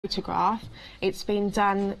photograph. It's been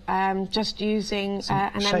done just using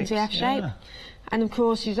an MDF shape. Yeah. And of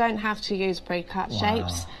course you don't have to use pre-cut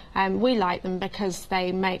shapes. We like them because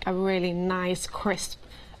they make a really nice crisp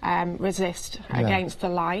resist against the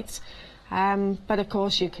light. But of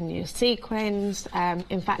course you can use sequins.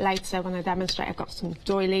 In fact, later when I demonstrate, I've got some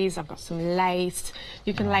doilies, I've got some lace.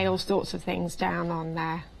 You can lay all sorts of things down on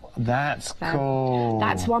there. That's cool.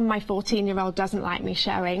 That's one my 14-year-old doesn't like me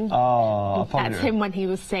showing. Oh, that's him when he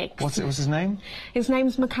was 6. What's his name? His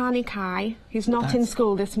name's Makani Kai. He's not in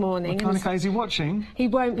school this morning. Makani Kai, is he watching? He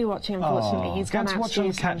won't be watching, unfortunately. He's gone to out watch to on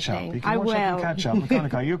do catch up. something. You can I watch will. Up catch up.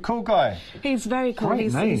 Makani Kai, you're a cool guy. He's very cool.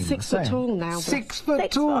 Great name, he's 6 foot tall now. 6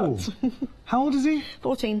 foot tall. How old is he?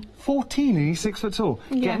 14. 14, and he's 6 foot tall.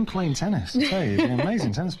 Yeah. Get him playing tennis. I tell you, he's an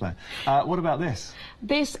amazing tennis player. What about this?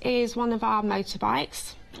 This is one of our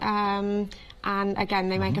motorbikes. And again,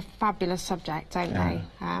 they make a fabulous subject, don't they?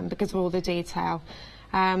 Because of all the detail.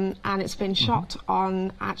 And it's been shot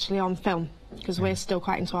actually on film, because we're still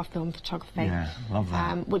quite into our film photography. Yeah, love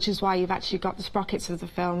that. Which is why you've actually got the sprockets of the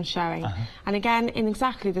film showing. And again, in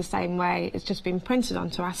exactly the same way, it's just been printed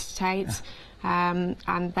onto acetate.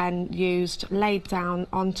 And then laid down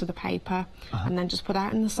onto the paper and then just put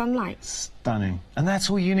out in the sunlight. Stunning. And that's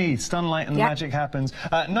all you need, sunlight, and the magic happens.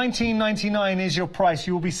 $19.99 is your price.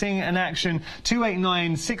 You will be seeing it in action.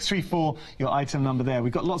 289634, your item number there.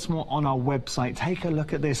 We've got lots more on our website. Take a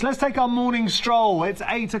look at this. Let's take our morning stroll. It's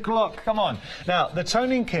 8 o'clock. Come on. Now, the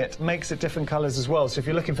toning kit makes it different colours as well. So if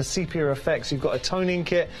you're looking for sepia effects, you've got a toning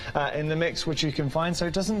kit in the mix, which you can find. So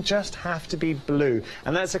it doesn't just have to be blue.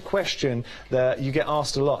 And that's a question that you get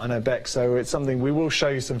asked a lot, I know, Beck, so it's something we will show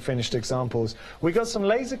you some finished examples. We got some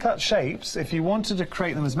laser cut shapes if you wanted to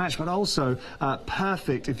create them as match, but also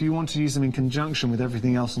perfect if you want to use them in conjunction with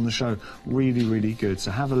everything else on the show. Really, really good.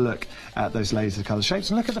 So have a look at those laser colour shapes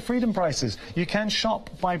and look at the freedom prices. You can shop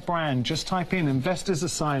by brand. Just type in Investors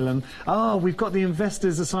Asylum. Oh, we've got the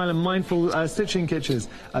Investors Asylum Mindful Stitching Kitchens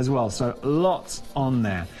as well, so lots on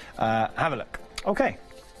there. Have a look. Okay.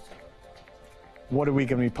 What are we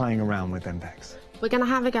going to be playing around with then, Bex? We're going to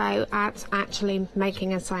have a go at actually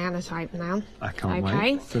making a cyanotype now. I can't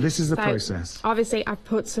wait. So this is the process. Obviously, I've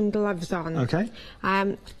put some gloves on. Okay.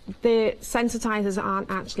 The sensitizers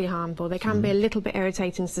aren't actually harmful. They can be a little bit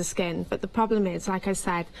irritating to the skin, but the problem is, like I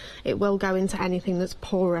said, it will go into anything that's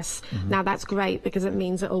porous. Now, that's great because it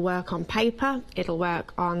means it'll work on paper, it'll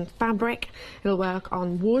work on fabric, it'll work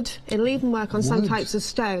on wood, it'll even work on some types of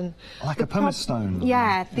stone. Like a pumice stone?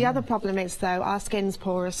 Yeah. The other problem is, though, our skin's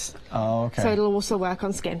porous. Oh, okay. So it'll also work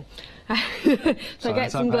on skin. So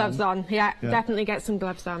get some gloves on. Yeah, definitely get some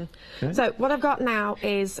gloves on. Okay. So what I've got now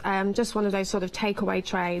is just one of those sort of takeaway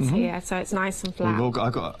trays here, so it's nice and flat.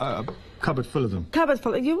 I've got a cupboard full of them. Cupboard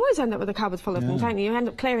full. You always end up with a cupboard full of them, don't you? You end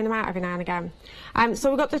up clearing them out every now and again. So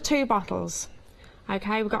we've got the 2 bottles.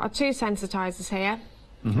 Okay, we've got our 2 sensitizers here.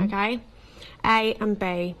 Okay, A and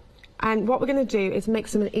B. And what we're going to do is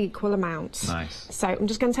mix them in equal amounts. Nice. So I'm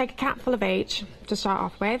just going to take a capful of each to start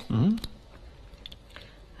off with.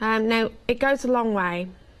 Now, it goes a long way.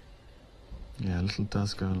 Yeah, a little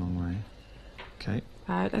does go a long way. Okay.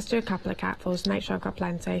 Let's do a couple of capfuls to make sure I've got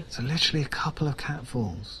plenty. So literally a couple of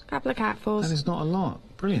capfuls. Couple of capfuls. That is not a lot.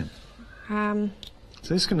 Brilliant. So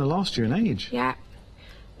this is going to last you an age. Yeah.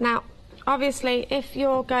 Now, obviously, if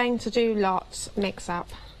you're going to do lots, mix up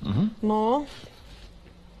more.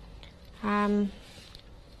 And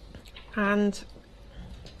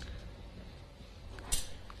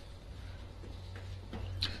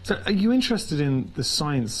so are you interested in the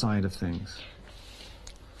science side of things?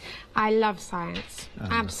 I love science.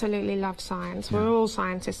 Absolutely love science. We're all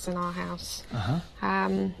scientists in our house.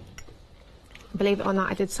 Believe it or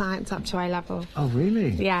not, I did science up to A level. Oh, really?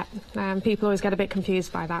 Yeah. People always get a bit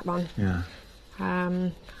confused by that one. Yeah.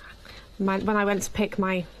 When I went to pick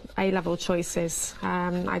my A level choices,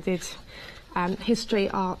 I did history,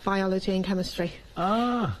 art, biology and chemistry.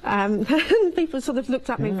 People sort of looked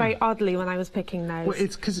at me very oddly when I was picking those. Well,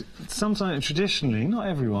 it's because sometimes, traditionally, not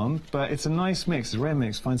everyone, but it's a nice mix, it's a rare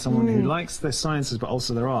mix. Find someone who likes their sciences but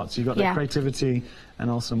also their arts. You've got their creativity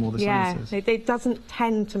and also more the sciences. Yeah, it doesn't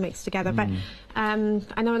tend to mix together. But I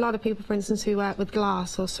know a lot of people, for instance, who work with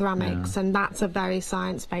glass or ceramics, and that's a very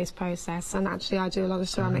science-based process. And actually, I do a lot of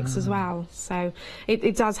ceramics as well. So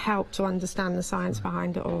it does help to understand the science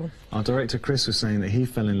behind it all. Our director, Chris, was saying that he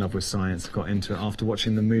fell in love with science, got into it after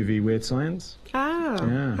watching the movie Weird Science.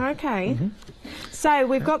 Oh, okay. So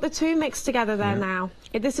we've got the 2 mixed together there now.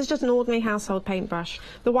 This is just an ordinary household paintbrush.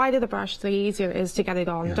 The wider the brush, the easier it is to get it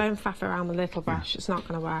on. Don't faff around with a little brush. It's not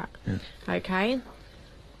going to work. Okay?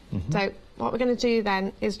 So what we're going to do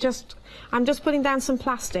then is I'm just putting down some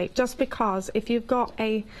plastic, just because if you've got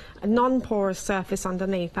a non-porous surface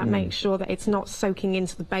underneath, that makes sure that it's not soaking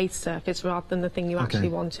into the base surface rather than the thing you actually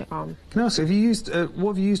want it on. Now, so have you used,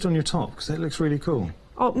 what have you used on your top? Because that looks really cool.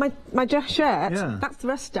 Oh, my dress shirt, that's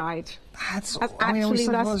rust dyed. That's actually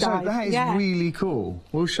rust dyed. That is really cool.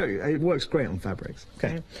 We'll show you. It works great on fabrics.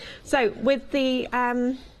 Okay. So with the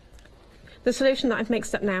solution that I've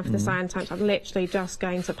mixed up now for the cyan types, I'm literally just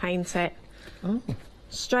going to paint it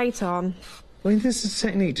straight on. Well, this is a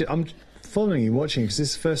technique. I'm following you, watching, because this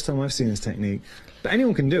is the first time I've seen this technique. But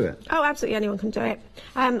anyone can do it. Oh, absolutely, anyone can do it.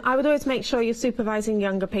 I would always make sure you're supervising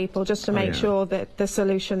younger people, just to make sure that the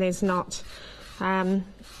solution is not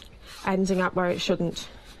ending up where it shouldn't.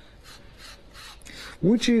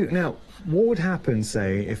 Would you now? What would happen,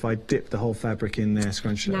 say, if I dip the whole fabric in there,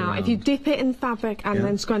 scrunch it around? Now, if you dip it in fabric and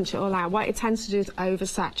then scrunch it all out, what it tends to do is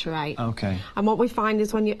oversaturate. Okay. And what we find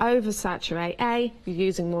is when you oversaturate, A, you're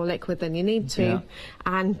using more liquid than you need to,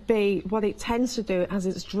 and B, what it tends to do as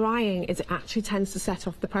it's drying is it actually tends to set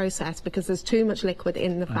off the process because there's too much liquid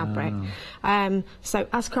in the fabric. So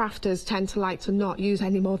us crafters tend to like to not use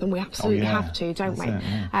any more than we absolutely have to, don't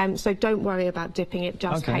we? So don't worry about dipping it,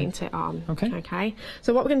 just paint it on. Okay.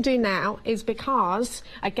 So what we're going to do now is, because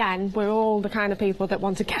again we're all the kind of people that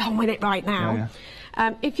want to get on with it right now,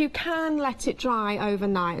 if you can let it dry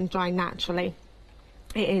overnight and dry naturally,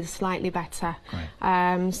 it is slightly better.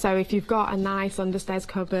 So if you've got a nice understairs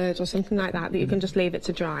cupboard or something like that you can just leave it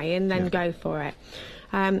to dry in, then go for it.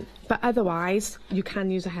 But otherwise, you can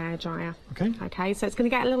use a hairdryer. Okay, so it's going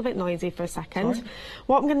to get a little bit noisy for a second.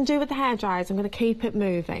 What I'm going to do with the hairdryer is I'm going to keep it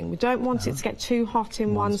moving. We don't want it to get too hot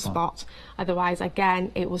in one spot. Otherwise,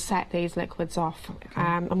 again, it will set these liquids off,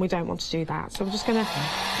 and we don't want to do that. So we're just going to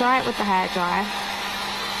dry it with the hairdryer.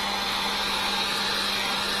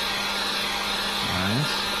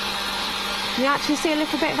 You actually see a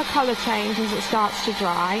little bit of a colour change as it starts to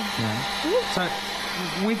dry. So,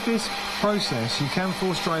 with this process, you can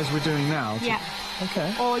force dry as we're doing now.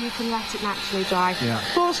 Or you can let it naturally dry.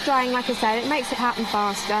 Force drying, like I said, it makes it happen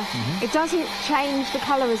faster. It doesn't change the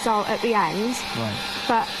colour result at the end,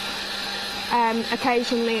 but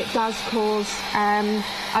occasionally it does cause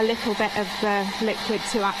a little bit of the liquid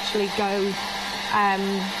to actually go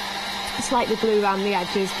slightly blue around the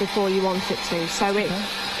edges before you want it to. So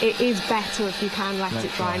it is better if you can let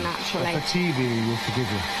it dry naturally. For TV, we'll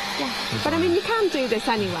forgive you. But I mean, you can do this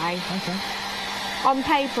anyway. On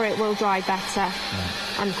paper, it will dry better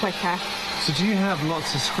and quicker. So do you have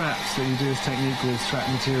lots of scraps that you do this technique with, scrap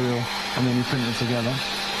material, and then you print them together?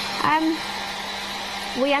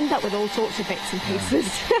 We end up with all sorts of bits and pieces.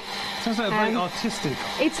 Sounds like a very artistic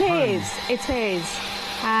It is.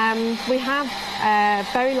 We have a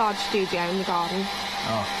very large studio in the garden.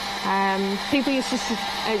 People used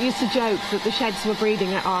to joke that the sheds were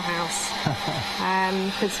breeding at our house,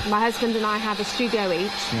 because my husband and I have a studio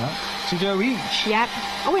each. Studio each?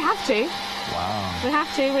 Oh, we have to. Wow. We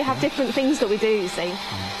have to. We have different things that we do, you see.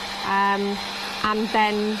 And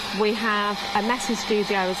then we have a messy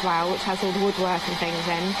studio as well, which has all the woodwork and things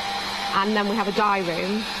in. And then we have a dye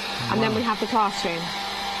room, and then we have the classroom.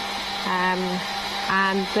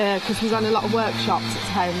 And because we run a lot of workshops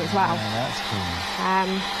at home as well. That's cool.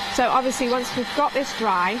 So obviously, once we've got this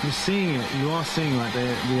dry, you're seeing it. You are seeing like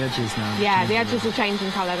the edges now. The edges are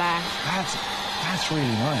changing colour there. That's really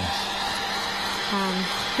nice.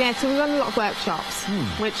 So we run a lot of workshops,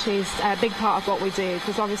 which is a big part of what we do,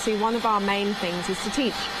 because obviously one of our main things is to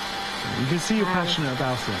teach. You can see you're passionate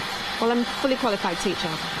about it. Well, I'm a fully qualified teacher.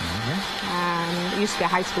 I used to be a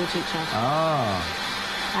high school teacher.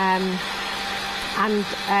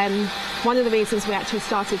 And one of the reasons we actually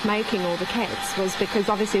started making all the kits was because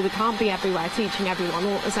obviously we can't be everywhere teaching everyone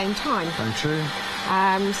all at the same time. Very true.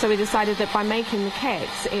 So we decided that by making the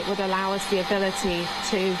kits, it would allow us the ability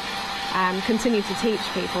to continue to teach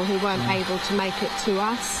people who weren't able to make it to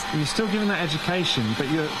us. You're still giving that education, but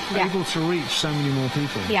you're able to reach so many more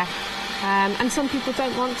people. And some people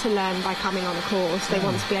don't want to learn by coming on a course. They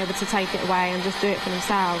want to be able to take it away and just do it for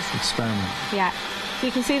themselves. Experiment. So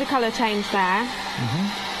you can see the colour change there.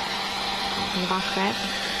 On the back of it.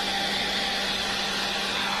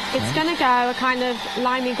 It's going to go a kind of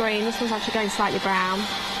limey green. This one's actually going slightly brown.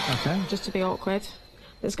 Just to be awkward.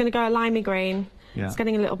 It's going to go a limey green. It's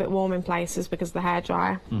getting a little bit warm in places because of the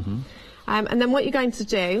hairdryer. And then what you're going to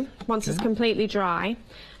do, once it's completely dry,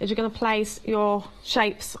 is you're going to place your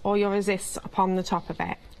shapes or your resists upon the top of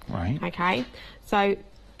it. Okay? So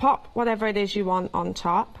pop whatever it is you want on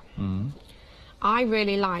top. I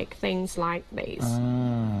really like things like these.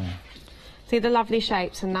 See the lovely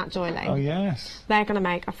shapes in that doily? Oh, yes. They're going to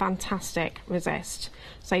make a fantastic resist.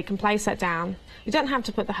 So you can place it down. You don't have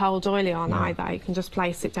to put the whole doily on either. You can just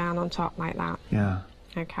place it down on top like that. Yeah.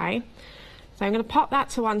 Okay. So I'm going to pop that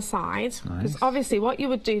to one side. Because obviously what you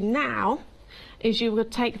would do now is you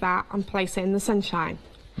would take that and place it in the sunshine.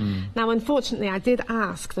 Now, unfortunately, I did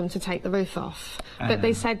ask them to take the roof off, but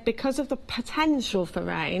they said because of the potential for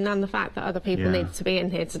rain and the fact that other people needed to be in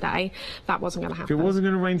here today, that wasn't going to happen. If it wasn't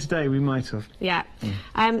going to rain today, we might have. Yeah.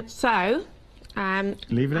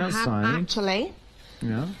 Leave it outside. I have actually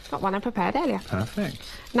got one I prepared earlier. Perfect.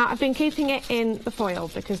 Now, I've been keeping it in the foil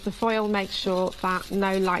because the foil makes sure that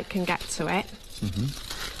no light can get to it.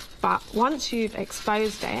 But once you've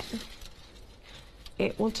exposed it,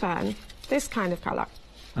 it will turn this kind of colour.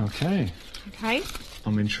 Okay. Okay.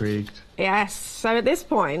 I'm intrigued. Yes. So at this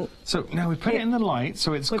point... So now we put it in the light,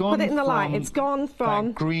 so it's gone put it in the light. It's gone from...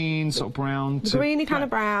 that green, sort of brown to... greeny kind of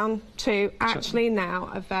brown to actually now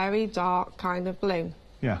a very dark kind of blue.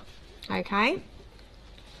 Yeah. Okay.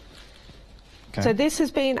 So this has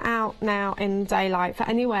been out now in daylight for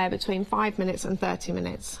anywhere between 5 minutes and 30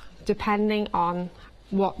 minutes, depending on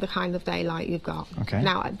what the kind of daylight you've got. Okay.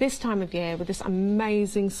 Now, at this time of year, with this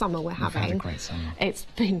amazing summer we're having, had a great summer. It's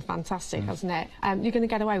been fantastic, hasn't it? You're going to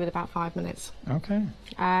get away with about 5 minutes. Okay.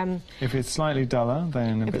 If it's slightly duller, then a bit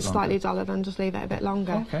longer. If it's slightly duller, then just leave it a bit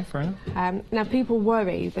longer. Okay, fair enough. Now, people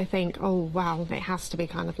worry. They think, oh, well, it has to be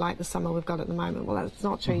kind of like the summer we've got at the moment. Well, that's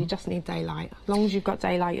not true. You just need daylight. As long as you've got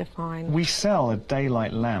daylight, you're fine. We sell a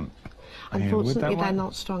daylight lamp. Unfortunately, they're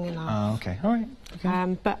not strong enough. Oh, okay. All right.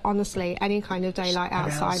 Okay. But honestly, any kind of daylight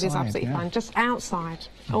outside is absolutely fine. Just outside,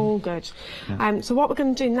 all good. So what we're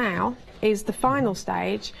going to do now is the final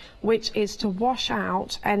stage, which is to wash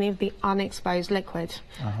out any of the unexposed liquid.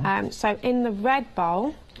 So in the red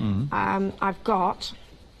bowl, I've got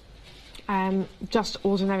just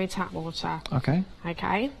ordinary tap water. Okay.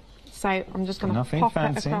 Okay. So I'm just going to pop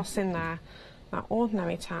it across in there. That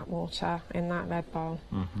ordinary tap water in that red bowl.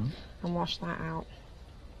 And wash that out.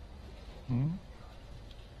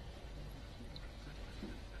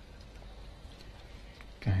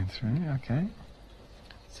 Going through, okay.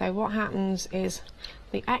 So what happens is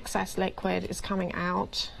the excess liquid is coming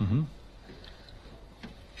out.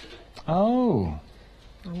 Oh.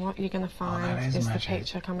 And what you're going to find is the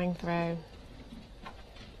picture coming through.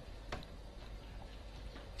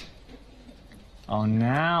 Oh,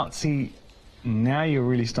 now, see, now you're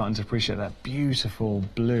really starting to appreciate that beautiful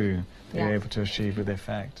blue that you're able to achieve with the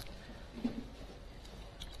effect.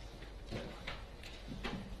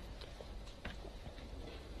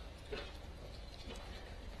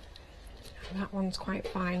 And that one's quite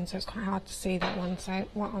fine, so it's quite hard to see that one. So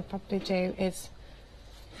what I'll probably do is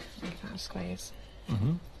give that a squeeze.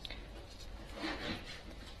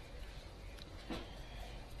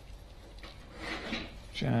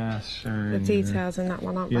 Just showing the details in that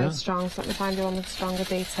one aren't very strong, so let me find you one with stronger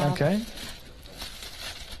detail. Okay.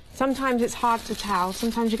 Sometimes it's hard to tell.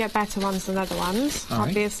 Sometimes you get better ones than other ones,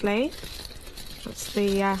 obviously. That's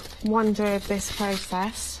the wonder of this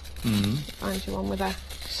process. Find you one with a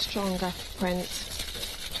stronger print.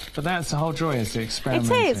 But that's the whole joy, is the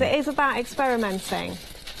experimenting. It is about experimenting.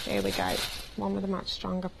 Here we go. One with a much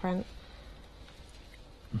stronger print.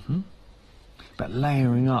 But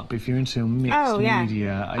layering up, if you're into mixed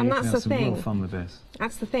media, you can have some real fun with this.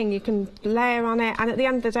 That's the thing, you can layer on it, and at the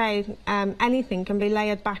end of the day, anything can be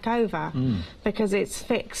layered back over because it's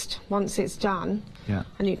fixed once it's done.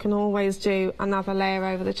 And you can always do another layer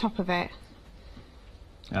over the top of it.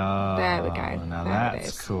 There we go. Now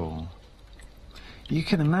that's cool. You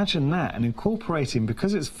can imagine that, and incorporating,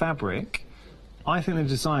 because it's fabric, I think the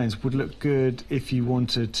designs would look good if you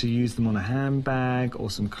wanted to use them on a handbag or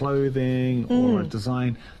some clothing or a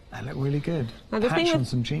design. They look really good. Now, on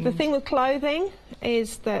some jeans. The thing with clothing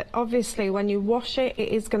is that obviously when you wash it, it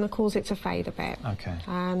is going to cause it to fade a bit. Okay.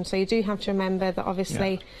 So you do have to remember that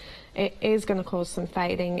obviously it is going to cause some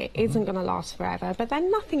fading. It isn't going to last forever, but then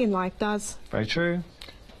nothing in life does. Very true.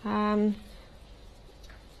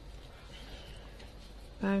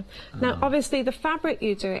 Now, obviously, the fabric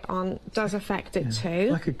you do it on does affect it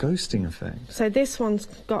too. Like a ghosting effect. So this one's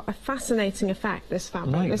got a fascinating effect, this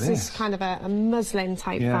fabric. Like this is kind of a muslin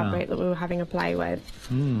type fabric that we were having a play with.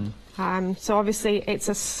 So obviously it's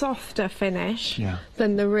a softer finish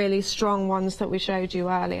than the really strong ones that we showed you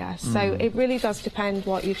earlier. So it really does depend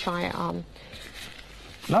what you try it on.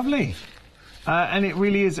 Lovely. And it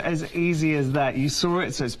really is as easy as that. You saw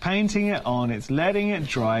it, so it's painting it on, it's letting it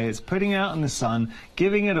dry, it's putting it out in the sun,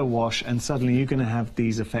 giving it a wash, and suddenly you're going to have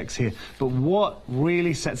these effects here. But what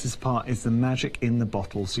really sets this apart is the magic in the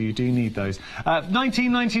bottle, so you do need those.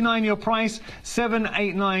 $19.99 your price,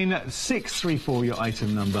 789634 your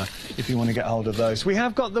item number if you want to get hold of those. We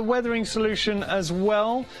have got the weathering solution as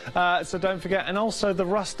well, so don't forget, and also the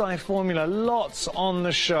rust dye formula, lots on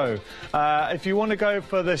the show. If you want to go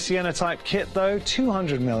for the Sienna type kit though,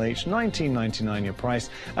 200ml each, $19.99 your price,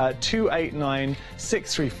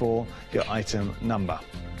 289634 your item number.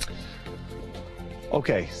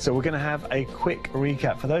 Okay, so we're going to have a quick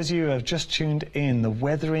recap. For those of you who have just tuned in, the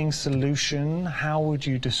weathering solution, how would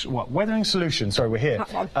you what? Weathering solution, sorry, we're here.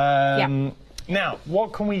 Yeah. Now,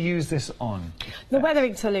 what can we use this on? The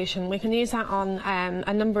weathering solution, we can use that on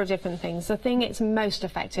a number of different things. The thing it's most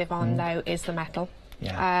effective on, though, is the metal.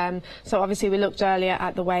 Yeah. So obviously we looked earlier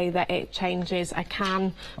at the way that it changes a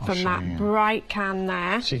can from that bright can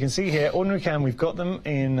there. So you can see here, ordinary can, we've got them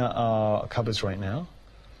in our cupboards right now.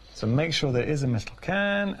 So make sure there is a metal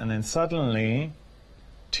can, and then suddenly,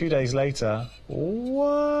 2 days later,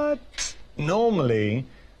 what? Normally,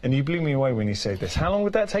 and you blew me away when you said this, how long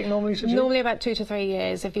would that take normally to do? Normally about 2 to 3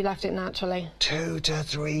 years if you left it naturally. 2 to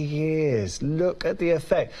 3 years. Look at the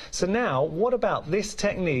effect. So now, what about this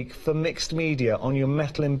technique for mixed media on your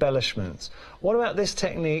metal embellishments? What about this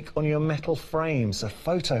technique on your metal frames, so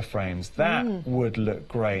photo frames? That would look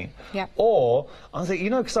great. Yep. Or, I think, you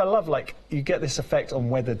know, because I love, like, you get this effect on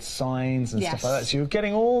weathered signs and stuff like that. So you're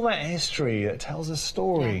getting all that history that tells a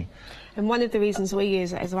story. Yeah. And one of the reasons we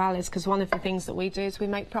use it as well is because one of the things that we do is we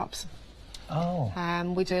make props. Oh.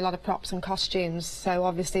 We do a lot of props and costumes, so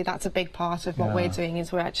obviously that's a big part of what we're doing,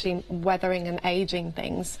 is we're actually weathering and aging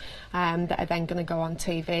things that are then going to go on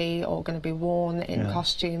TV or going to be worn in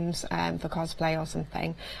costumes for cosplay or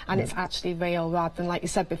something, and it's actually real rather than, like you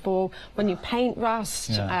said before, when you paint rust,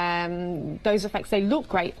 those effects, they look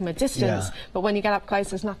great from a distance, but when you get up close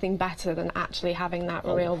there's nothing better than actually having that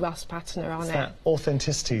real rust patina on it. That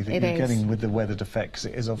authenticity that you're getting with the weathered effect, 'cause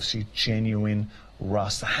it is obviously genuine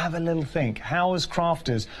rust. Have a little think. How, as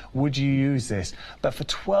crafters, would you use this? But for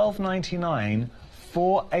 $12.99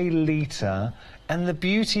 for a litre, and the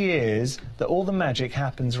beauty is that all the magic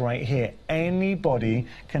happens right here. Anybody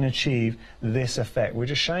can achieve this effect. We're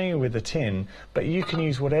just showing you with the tin, but you can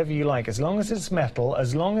use whatever you like. As long as it's metal,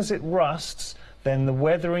 as long as it rusts, then the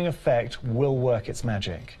weathering effect will work its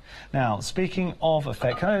magic. Now, speaking of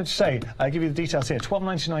effect, can I just say, I'll give you the details here.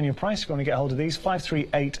 $12.99 your price. If you want to get hold of these,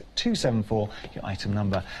 538274, your item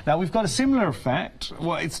number. Now, we've got a similar effect.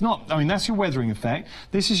 Well, it's not, I mean, that's your weathering effect.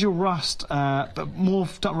 This is your rust, but more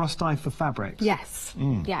rust dye for fabrics. Yes,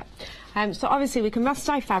 yeah. So obviously we can rust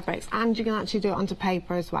dye fabrics, and you can actually do it onto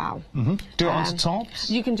paper as well. Do it onto tops?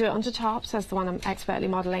 You can do it onto tops, as the one I'm expertly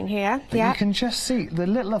modelling here. But you can just see the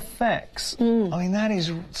little effects. I mean, that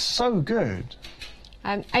is so good.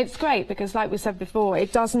 It's great because, like we said before,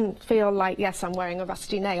 it doesn't feel like, yes, I'm wearing a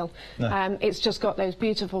rusty nail. No. It's just got those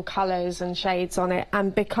beautiful colours and shades on it,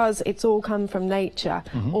 and because it's all come from nature,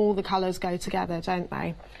 all the colours go together, don't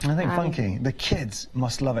they? I think funky. The kids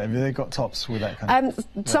must love it. Have they got tops with that kind of...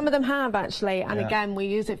 Some of them have, actually, and again, we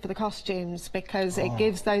use it for the costumes because it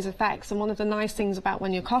gives those effects. And one of the nice things about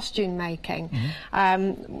when you're costume making,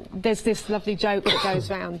 there's this lovely joke that goes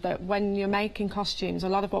around that when you're making costumes, a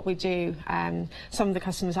lot of what we do, some of the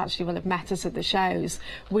customers actually will have met us at the shows.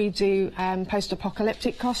 We do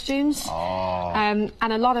post-apocalyptic costumes, and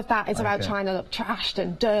a lot of that is about trying to look trashed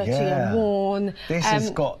and dirty and worn. This has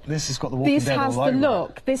got the Walking Dead all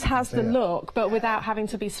over it. This has the look, but without having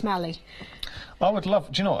to be smelly. I would love,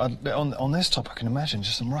 do you know, on this top I can imagine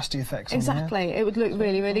just some rusty effects. Exactly, it would look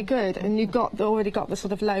really, really good, and you've already got the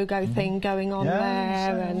sort of logo thing going on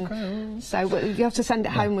there, and so you have to send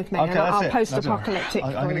it home with me, and I'll post-apocalyptic.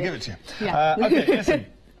 I'm going to give it to you. Yeah. Okay, listen.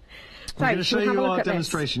 So, I'm going to show you our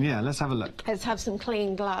demonstration. Yeah, let's have a look. Let's have some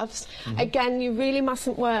clean gloves. Again, you really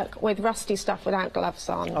mustn't work with rusty stuff without gloves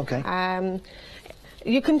on. Okay.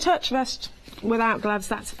 You can touch rust without gloves,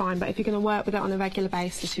 that's fine, but if you're going to work with it on a regular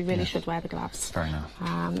basis, you really should wear the gloves. Fair enough.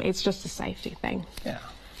 It's just a safety thing. Yeah.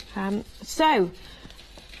 So,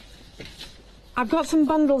 I've got some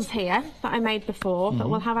bundles here that I made before, but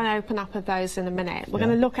we'll have an open up of those in a minute. We're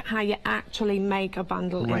going to look at how you actually make a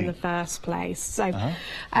bundle in the first place. So,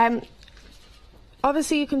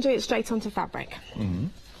 obviously you can do it straight onto fabric.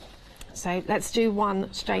 So let's do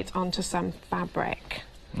one straight onto some fabric.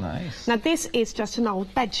 Nice. Now this is just an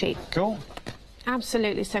old bed sheet. Cool.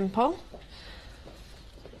 Absolutely simple.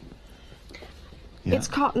 Yeah. It's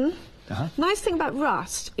cotton. Nice thing about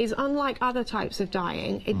rust is, unlike other types of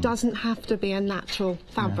dyeing, it doesn't have to be a natural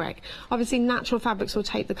fabric. Obviously, natural fabrics will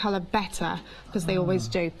take the colour better, because they always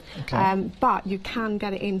do. But you can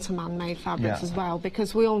get it into man-made fabrics as well,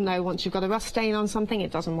 because we all know once you've got a rust stain on something,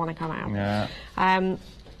 it doesn't want to come out.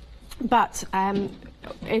 But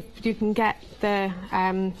if you can get the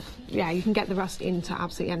you can get the rust into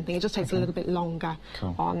absolutely anything. It just takes a little bit longer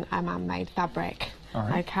on a man-made fabric.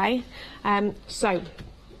 Okay, so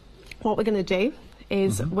what we're going to do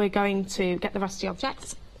is we're going to get the rusty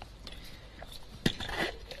objects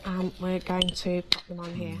and we're going to put them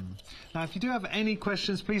on here. Now, if you do have any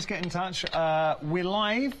questions, please get in touch. We're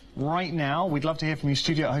live right now. We'd love to hear from you,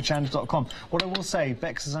 studio@hochanda.com. What I will say,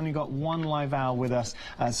 Bex has only got one live hour with us,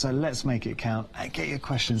 so let's make it count. Get your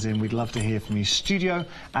questions in. We'd love to hear from you,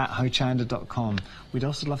 studio@hochanda.com. We'd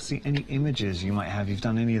also love to see any images you might have. You've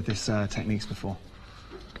done any of this techniques before?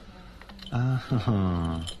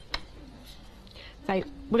 So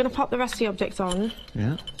we're going to pop the rusty objects on.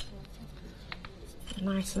 Yeah.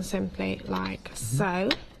 Nice and simply, like so.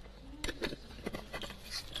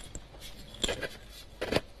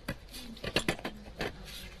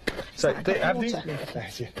 So have these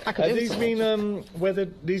been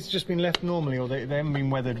weathered? These just been left normally, or they haven't been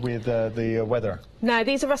weathered with the weather? No,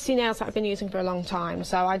 these are rusty nails that I've been using for a long time.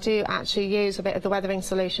 So I do actually use a bit of the weathering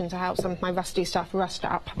solution to help some of my rusty stuff rust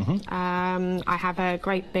up. I have a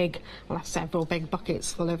great big, well, I have several big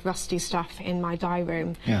buckets full of rusty stuff in my dye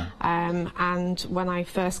room. And when I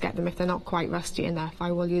first get them, if they're not quite rusty enough,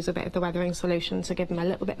 I will use a bit of the weathering solution to give them a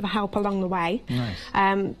little bit of a help along the way.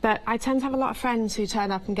 But I tend to have a lot of friends who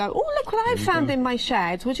turn up and go, "Oh, look what I found in my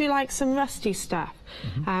shed. Would you like some rusty stuff?"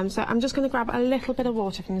 So I'm just going to grab a little bit of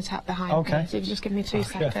water from the tap behind me. So if you just give me 2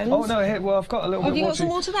 seconds. Oh, no, here, well, I've got a little bit of water. Have you got some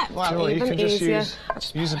water there? Well, sure, even you can easier.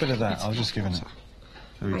 just use a bit of that. I'll just give it.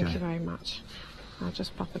 There we go. Thank you very much. I'll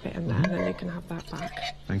just pop a bit in there and then you can have that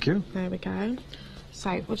back. Thank you. There we go.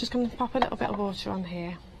 So we're just going to pop a little bit of water on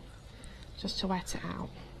here just to wet it out.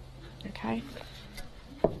 Okay?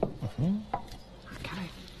 Okay.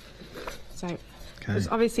 So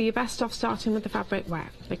obviously you're best off starting with the fabric wet,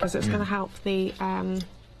 because it's going to help the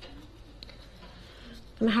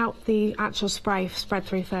actual spray spread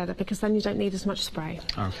through further, because then you don't need as much spray.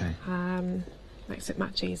 Makes it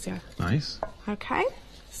much easier. Nice. Okay,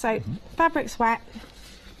 so fabric's wet,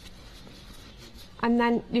 and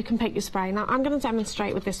then you can pick your spray. Now I'm going to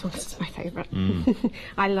demonstrate with this one because it's my favourite.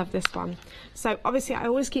 I love this one. So obviously I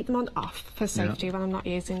always keep them on off for safety when I'm not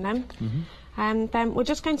using them. And then we're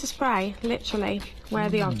just going to spray literally where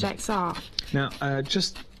the objects are. Now,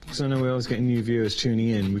 just because I know we're always getting new viewers tuning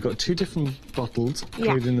in, we've got 2 different bottles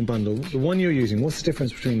included in the bundle. The one you're using, what's the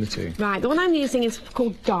difference between the 2? Right, the one I'm using is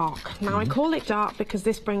called dark. Now I call it dark because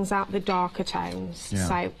this brings out the darker tones.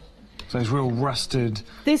 So it's real rusted.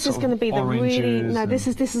 This is going to be the really this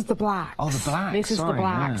is the blacks. Oh, the blacks. This is the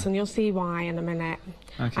blacks, and you'll see why in a minute.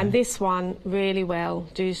 And this one really will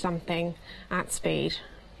do something at speed.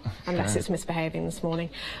 Unless it's misbehaving this morning.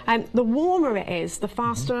 The warmer it is, the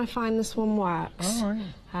faster I find this one works.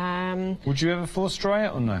 Would you ever force dry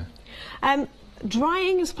it or no?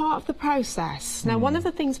 Drying is part of the process. Now, one of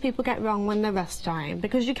the things people get wrong when they're rust dyeing,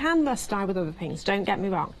 because you can rust dye with other things, don't get me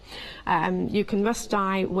wrong. You can rust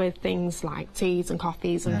dye with things like teas and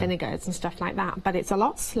coffees and vinegars and stuff like that, but it's a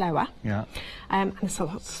lot slower and it's a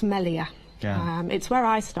lot smellier. It's where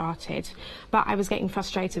I started, but I was getting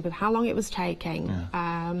frustrated with how long it was taking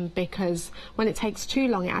because when it takes too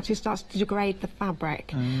long, it actually starts to degrade the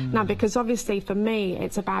fabric. Now, because obviously for me,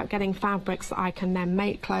 it's about getting fabrics that I can then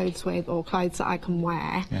make clothes with, or clothes that I can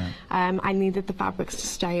wear. I needed the fabrics to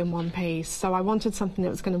stay in one piece, so I wanted something that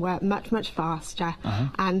was going to work much, much faster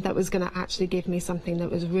and that was going to actually give me something that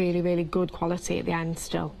was really, really good quality at the end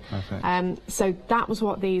still. So that was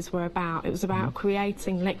what these were about. It was about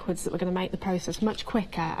creating liquids that were going to make the process much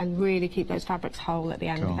quicker and really keep those fabrics whole at the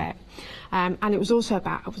end of it. And it was also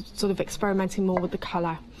about sort of experimenting more with the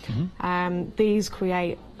colour. These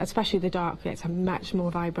create, especially the dark, creates a much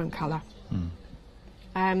more vibrant colour.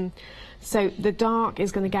 So the dark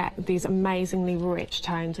is going to get these amazingly rich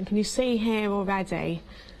tones, and can you see here already?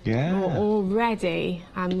 We're already,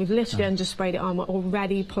 and we've literally just sprayed it on, we're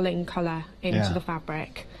already pulling colour into the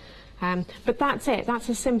fabric. But that's it, that's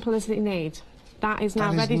as simple as it needs. That is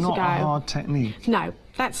now ready to go. That is not a hard technique. No,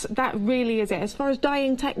 that really is it. As far as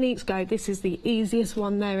dyeing techniques go, this is the easiest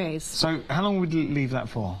one there is. So how long would you leave that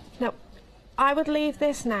for? No, I would leave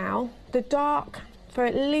this now, the dark, for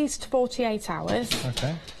at least 48 hours.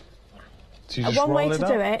 Okay. So you just one way roll it to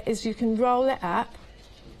up? do it is you can roll it up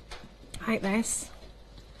like this.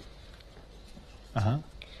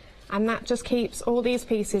 And that just keeps all these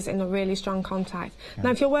pieces in a really strong contact.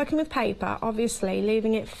 Now, if you're working with paper, obviously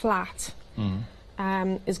leaving it flat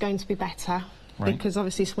is going to be better. Right. Because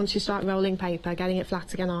obviously once you start rolling paper, getting it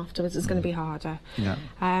flat again afterwards is going to be harder. Yeah.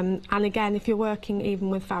 And again, if you're working even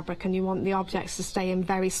with fabric and you want the objects to stay in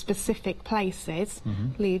very specific places,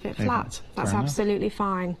 leave it flat. That's absolutely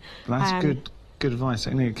fine. That's good advice.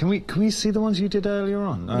 Can we see the ones you did earlier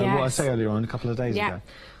on? Yes. What I say earlier on, a couple of days ago.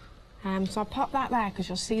 So I'll pop that there because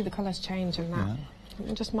you'll see the colours change in that. Yeah. Let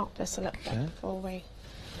me just mop this a little bit before we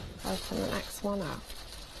open the next one up.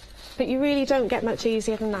 But you really don't get much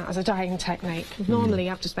easier than that as a dyeing technique. Normally you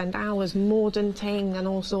have to spend hours mordanting and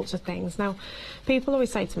all sorts of things. Now, people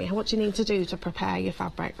always say to me, what do you need to do to prepare your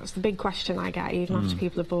fabric? That's the big question I get even after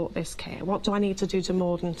people have bought this kit. What do I need to do to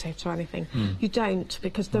mordant it or anything? You don't,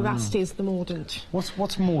 because the rust is the mordant.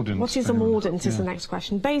 What's mordant? What is a mordant is the next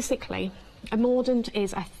question. Basically, a mordant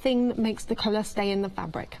is a thing that makes the colour stay in the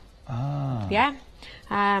fabric. Yeah?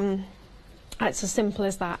 It's as simple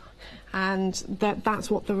as that. And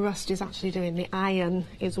that's what the rust is actually doing. The iron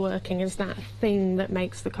is working as that thing that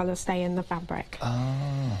makes the colour stay in the fabric.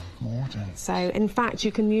 Mordant. So, in fact,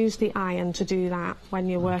 you can use the iron to do that when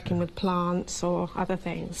you're working with plants or other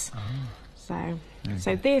things. So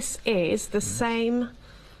this is the same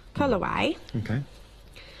colourway,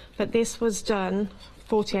 but this was done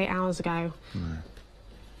 48 hours ago.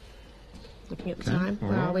 Looking at the time,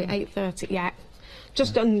 where are we? 8:30. Yeah,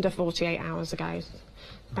 just under 48 hours ago.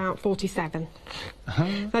 About 47.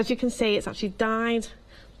 As you can see, it's actually dyed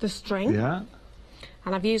the string. Yeah.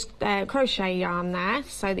 And I've used crochet yarn there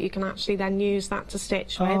so that you can actually then use that to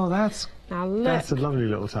stitch with. Oh, that's a lovely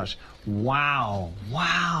little touch. Wow,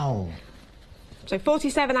 wow. So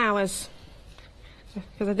 47 hours.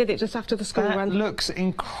 Because I did it just after the school run. That looks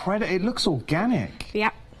incredible. It looks organic.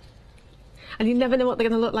 Yep. And you never know what they're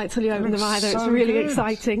going to look like till you open them either. It's really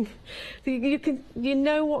exciting. You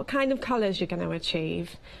know what kind of colours you're going to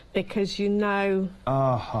achieve because you know.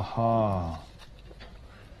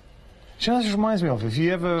 Do you know what this reminds me of? Have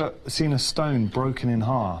you ever seen a stone broken in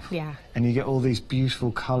half? Yeah. And you get all these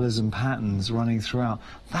beautiful colours and patterns running throughout.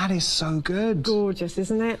 That is so good. Gorgeous,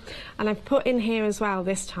 isn't it? And I've put in here as well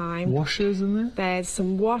this time. Washers in there? There's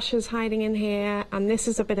some washers hiding in here, and this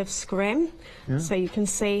is a bit of scrim, so you can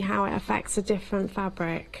see how it affects a different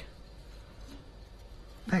fabric.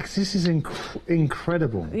 This is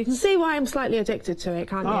incredible. You can see why I'm slightly addicted to it,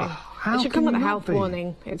 can't you? It should come with a health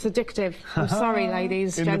warning. It's addictive. I'm sorry,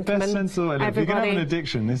 ladies, gentlemen, in the best sense of the word. If you can have an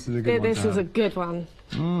addiction, this is a good one. This is a good one.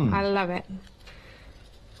 I love it.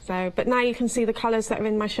 So, but now you can see the colours that are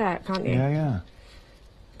in my shirt, can't you? Yeah, yeah.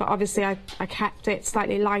 But obviously I kept it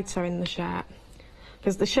slightly lighter in the shirt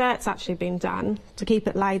because the shirt's actually been done to keep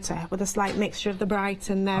it lighter with a slight mixture of the bright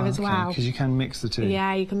in there as well. Because you can mix the two.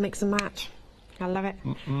 Yeah, you can mix and match. I love it.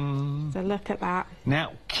 So look at that.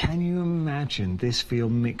 Now, can you imagine this feel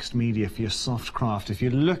mixed media for your soft craft? If you're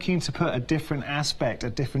looking to put a different aspect, a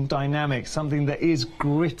different dynamic, something that is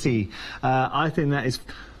gritty, I think that is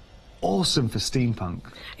awesome for steampunk.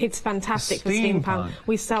 It's fantastic for steampunk.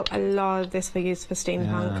 We sell a lot of this for use for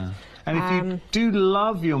steampunk. Yeah. And if you do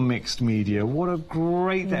love your mixed media, what a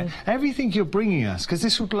great everything you're bringing us, because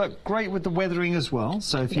this would look great with the weathering as well.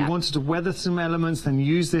 So if you wanted to weather some elements, then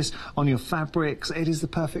use this on your fabrics. It is the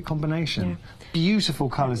perfect combination. Beautiful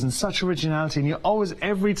colours and such originality, and you're always,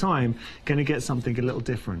 every time, going to get something a little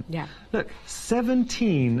different. Yeah. Look,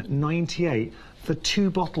 $17.98 for 2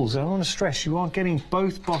 bottles. I want to stress, you are getting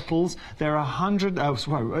both bottles. They're 100, they're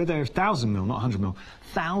 1,000 mil, not 100 mil.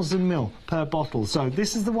 1,000 mil per bottle. So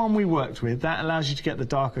this is the one we worked with. That allows you to get the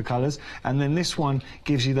darker colours, and then this one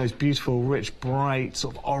gives you those beautiful, rich, bright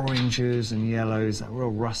sort of oranges and yellows, that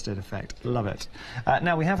real rusted effect. Love it.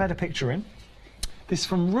 Now we have had a picture in. This is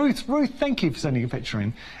from Ruth. Ruth, thank you for sending a picture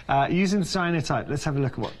in. Using the cyanotype. Let's have a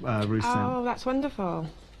look at what Ruth sent. Oh, that's wonderful.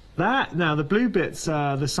 Now the blue bits, the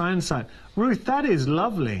cyanotype. Ruth, that is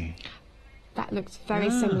lovely. That looks very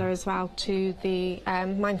similar as well to the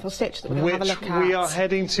Mindful Stitch that we'll have a look at. Which we are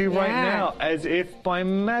heading to right now, as if by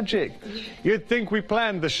magic. You'd think we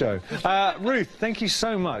planned the show. Ruth, thank you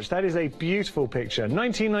so much. That is a beautiful picture.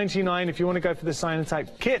 $19.99 if you want to go for the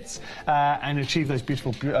cyanotype kits and achieve those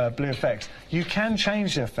beautiful blue effects. You can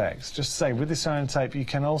change the effects. Just to say, with the cyanotype, you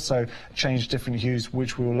can also change different hues,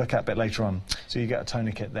 which we will look at a bit later on. So you get a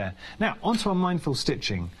toner kit there. Now, onto our Mindful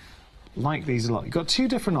Stitching. Like these a lot. You've got 2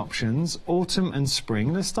 different options, autumn and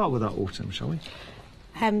spring. Let's start with our autumn, shall we?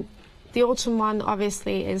 The autumn one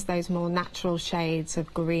obviously is those more natural shades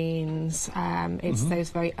of greens. It's those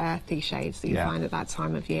very earthy shades that you find at that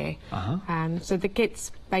time of year. So the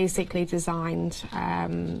kit's basically designed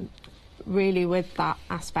really with that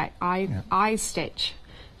aspect. I stitch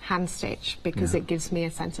hand stitch because it gives me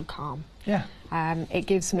a sense of calm. Yeah. It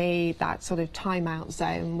gives me that sort of time-out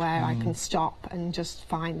zone where I can stop and just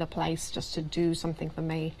find a place just to do something for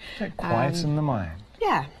me. Quieten the mind.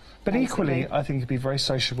 Yeah. But basically. equally, I think it'd be very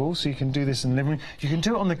sociable, so you can do this in the living room. You can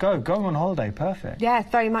do it on the go, going on holiday, perfect. Yeah,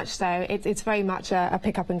 very much so. It's very much a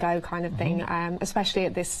pick-up-and-go kind of thing, especially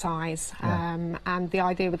at this size. And the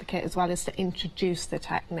idea with the kit as well is to introduce the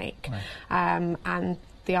technique. Right. And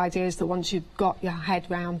the idea is that once you've got your head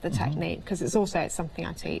round the technique, because it's something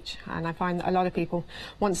I teach, and I find that a lot of people,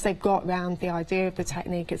 once they've got round the idea of the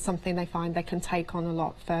technique, it's something they find they can take on a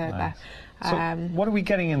lot further. Nice. So what are we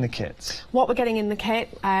getting in the kits? What we're getting in the kit,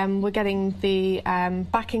 we're getting the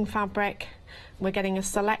backing fabric, we're getting a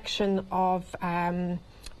selection of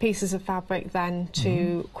pieces of fabric then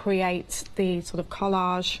to create the sort of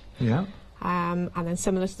collage. Yeah. And then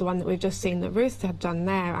similar to the one that we've just seen that Ruth had done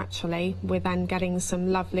there, actually, we're then getting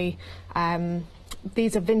some lovely,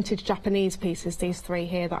 these are vintage Japanese pieces, these three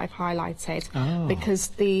here that I've highlighted, because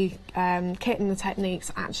the kit and the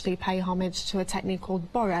techniques actually pay homage to a technique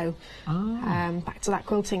called borrow. Back to that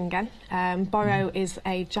quilting again. Borrow is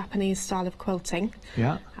a Japanese style of quilting.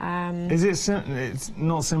 Yeah. Is it it's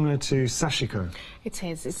not similar to sashiko? It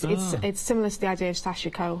is. It's similar to the idea of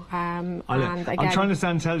sashiko. And again, I'm trying to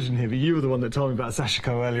sound intelligent here, but you were the one that told me about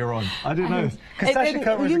sashiko earlier on. I didn't know this. Because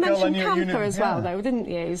sashiko was you a girl I mentioned knew at Kantha as well, though, didn't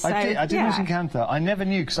you? So, I did mention Kantha. I never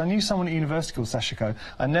knew, because I knew someone at university called sashiko.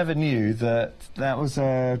 I never knew that that was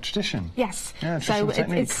a tradition. Yes. Yeah, so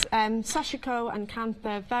it's sashiko and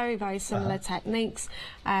Kantha, very, very similar techniques.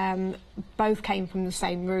 Both came from the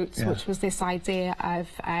same roots, which was this idea of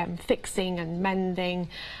fixing and mending.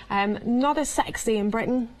 Not as sexy in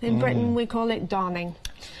Britain. In Britain, we call it darning.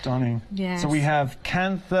 Darning. Yes. So we have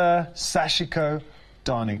Kantha, sashiko,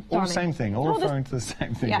 darning. All the same thing, all referring to the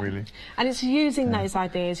same thing, really. And it's using those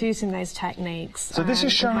ideas, using those techniques. So this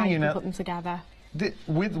is showing you now, put them together.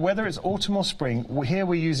 With whether it's autumn or spring, here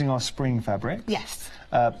we're using our spring fabrics. Yes.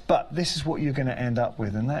 But this is what you're going to end up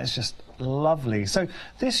with, and that is just lovely. So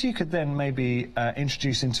this you could then maybe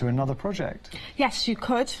introduce into another project. Yes, you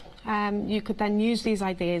could. You could then use these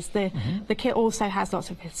ideas. The kit also has lots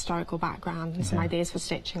of historical background and some ideas for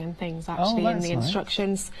stitching and things actually in the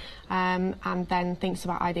instructions, and then thinks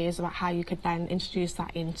about ideas about how you could then introduce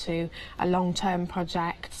that into a long-term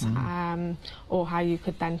project, or how you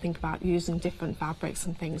could then think about using different fabrics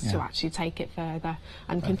and things to actually take it further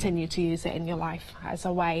and continue to use it in your life as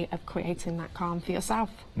a way of creating that calm for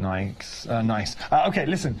yourself. Nice, nice. OK,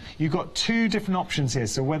 listen, you've got two different options here,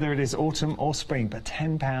 so whether it is autumn or spring, but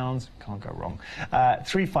 £10, can't go wrong.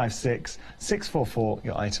 356 644,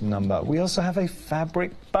 your item number. We also have a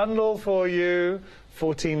fabric bundle for you,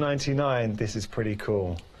 £14.99. This is pretty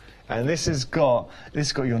cool. And this has got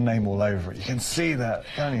your name all over it. You can see that,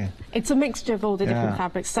 can't you? It's a mixture of all the different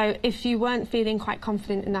fabrics. So if you weren't feeling quite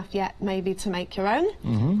confident enough yet maybe to make your own,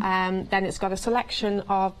 then it's got a selection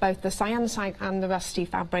of both the cyanotite and the rusty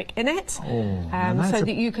fabric in it, so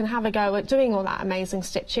that you can have a go at doing all that amazing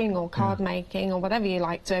stitching or card making or whatever you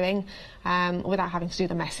like doing without having to do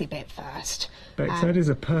the messy bit first. Bex, that is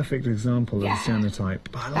a perfect example of cyanotype.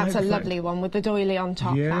 That's a lovely one with the doily on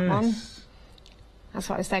top, that one. That's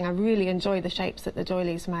what I was saying. I really enjoy the shapes that the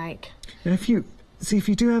doilies make. And if you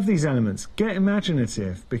do have these elements, get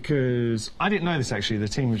imaginative, because I didn't know this actually. The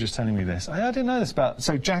team were just telling me this. I didn't know this about.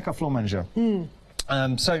 So Jack, our floor manager.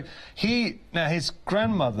 So his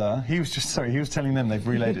grandmother, he was telling them, they've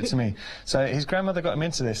relayed it to me. So his grandmother got him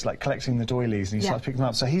into this, like collecting the doilies, and he started picking them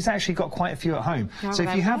up. So he's actually got quite a few at home. So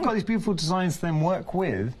if you have got these beautiful designs to then work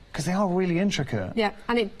with, because they are really intricate. Yeah,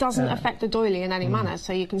 and it doesn't affect the doily in any manner,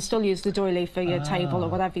 so you can still use the doily for your table or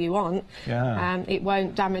whatever you want. It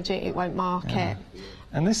won't damage it, it won't mark it.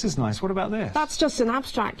 And this is nice. What about this? That's just an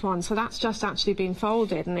abstract one, so that's just actually been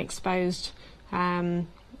folded and exposed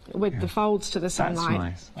with the folds to the sunlight.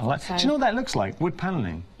 That's nice. I like. Do you know what that looks like? Wood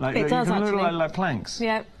panelling. Like, it does actually. Look like planks.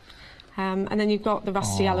 Yeah. And then you've got the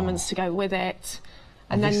rusty elements to go with it.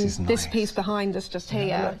 And then this piece behind us just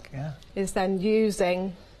here is then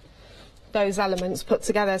using those elements put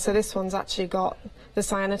together. So this one's actually got the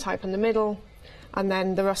cyanotype in the middle and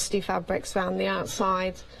then the rusty fabrics around the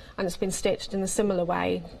outside, and it's been stitched in a similar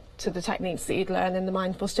way to the techniques that you'd learn in the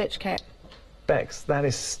Mindful Stitch kit. Bex, that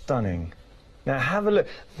is stunning. Now have a look.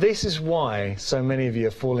 This is why so many of you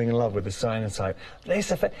are falling in love with the cyanotype.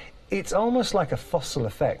 This effect, it's almost like a fossil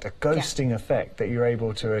effect, a ghosting effect that you're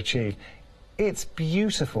able to achieve. It's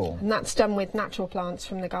beautiful. And that's done with natural plants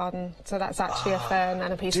from the garden. So that's actually a fern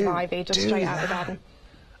and a piece of ivy just straight out of the garden.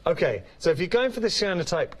 OK, so if you're going for the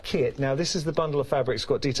cyanotype kit, now this is the bundle of fabrics,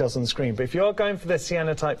 got details on the screen, but if you're going for the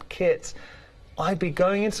cyanotype kit, I'd be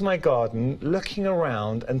going into my garden, looking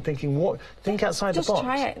around and thinking, think outside the box. Just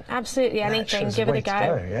try it. Absolutely anything. Give it a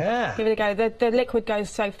go. Yeah. Give it a go. The liquid goes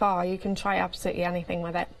so far, you can try absolutely anything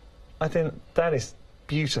with it. I think that is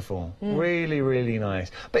beautiful. Really, really nice.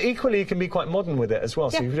 But equally, you can be quite modern with it as well.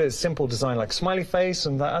 So you can do a simple design like smiley face,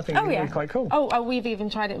 and that I think would be quite cool. Oh, we've even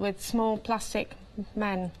tried it with small plastic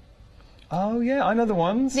men. Oh, yeah, I know the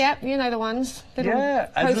ones. Yep, you know the ones. Yeah,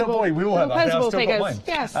 as a little boy, we all have that. I've still got mine.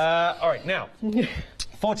 Yes. All right, now,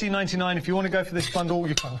 $14.99. If you want to go for this bundle,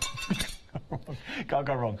 you can't. Can't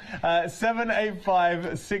go wrong.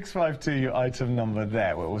 785-652, your item number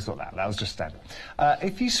there. We'll sort that. That was just standard.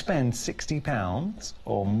 If you spend £60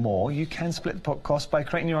 or more, you can split the pot cost by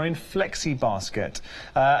creating your own flexi basket.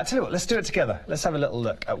 I tell you what, let's do it together. Let's have a little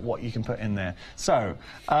look at what you can put in there. So,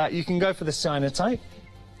 you can go for the cyanotype.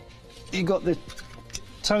 You got the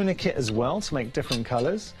toner kit as well to make different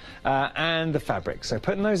colours, and the fabric. So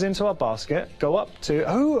putting those into our basket, go up to,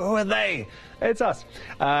 who are they? It's us.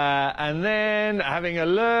 And then having a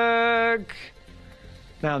look.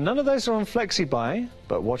 Now, none of those are on Flexi Buy,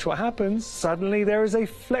 but watch what happens. Suddenly there is a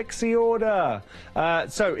Flexi order.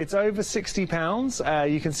 So it's over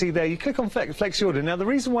 £60. You can see there, you click on Flexi order. Now, the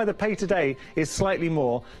reason why the pay today is slightly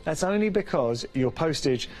more, that's only because your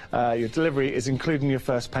postage, your delivery is including your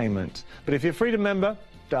first payment. But if you're a Freedom member,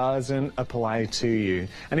 doesn't apply to you.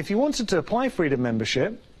 And if you wanted to apply Freedom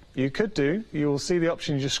membership, you could do. You will see the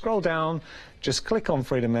option. You just scroll down, just click on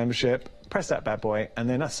Freedom membership, press that bad boy, and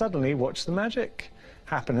then suddenly watch the magic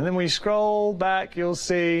happen. And then when you scroll back, you'll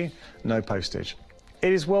see no postage.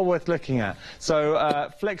 It is well worth looking at. So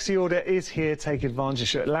Flexi Order is here. Take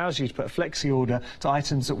advantage. It allows you to put a Flexi Order to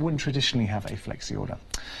items that wouldn't traditionally have a Flexi Order.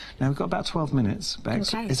 Now, we've got about 12 minutes,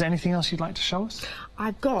 Bex. Okay. Is there anything else you'd like to show us?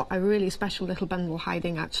 I've got a really special little bundle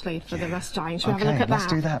hiding, actually, for the rust drying. Should we have a look at that?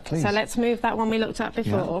 Let's do that, please. So let's move that one we looked at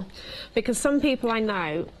before. Because some people I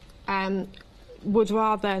know would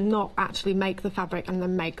rather not actually make the fabric and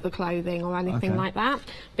then make the clothing or anything like that,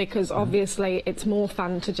 because obviously it's more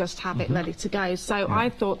fun to just have it ready to go. So I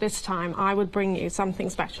thought this time I would bring you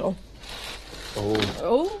something special.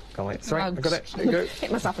 Oh. Go on, sorry, I got it. There you go.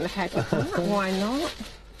 Hit myself in the head with that. Why not?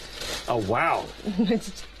 Oh, wow.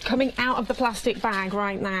 It's coming out of the plastic bag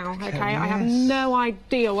right now, okay? I have no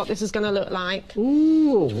idea what this is going to look like.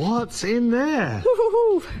 Ooh, what's in there?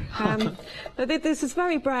 This is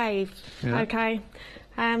very brave, okay?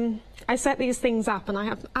 I set these things up and I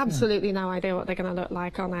have absolutely no idea what they're going to look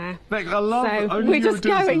like on air. Beck, I love so only we're you're just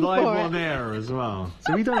doing going live for on air as well.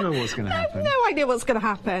 So we don't know what's going to happen. I have no idea what's going to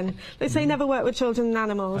happen. They say never work with children and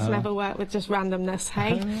animals, never work with just randomness,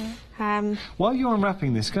 hey? While you're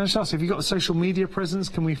unwrapping this, can I just ask, have you got a social media presence?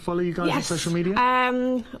 Can we follow you guys on social media?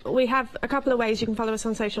 We have a couple of ways you can follow us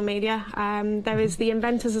on social media. There is the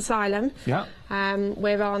Inventors Asylum. Yeah.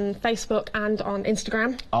 We're on Facebook and on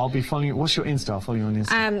Instagram. I'll be following you. What's your Insta? I'll follow you on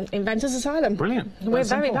Insta. Inventors Asylum. Brilliant. We're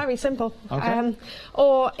very simple. Okay.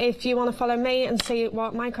 Or if you want to follow me and see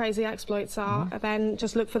what my crazy exploits are, then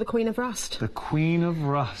just look for the Queen of Rust. The Queen of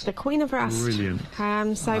Rust. The Queen of Rust. Brilliant.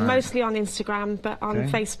 So mostly on Instagram, but on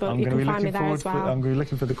Facebook you can find me there as well. I'm going to be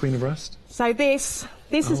looking for the Queen of Rust. So this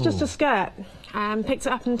is just a skirt. Picked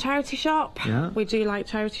it up in a charity shop. Yeah. We do like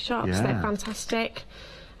charity shops. Yeah. They're fantastic.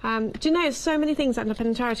 Do you know, so many things end up in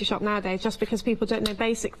a charity shop nowadays just because people don't know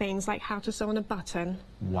basic things like how to sew on a button.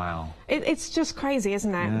 Wow. It's just crazy,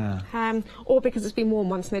 isn't it? Yeah. Or because it's been worn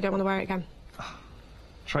once and they don't want to wear it again.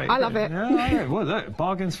 I love it. Yeah, well, look,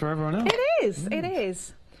 bargains for everyone else. It is, it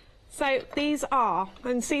is. So these are,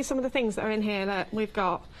 and see some of the things that are in here. Look, we've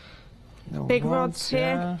got big rods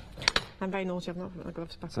here. I'm very naughty, I've not put my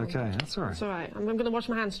gloves back on. It's okay, that's all right. It's all right. I'm going to wash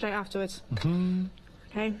my hands straight afterwards.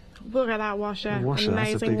 Okay, look at that washer. Amazing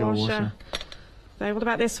that's a big washer. So what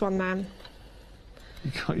about this one then?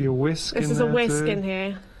 You got your whisk in there. This is a whisk in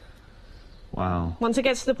here. Wow. Once it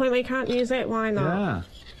gets to the point where you can't use it, why not? Yeah.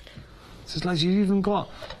 It's just like you've even got,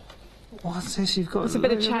 what's this? You've got a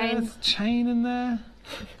bit of chain. Chain in there.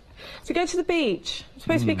 So go to the beach. We're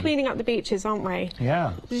supposed to be cleaning up the beaches, aren't we?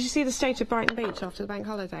 Yeah. Did you see the state of Brighton Beach after the bank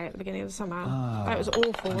holiday at the beginning of the summer? That was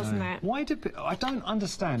awful, wasn't it? Why I don't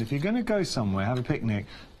understand. If you're going to go somewhere, have a picnic,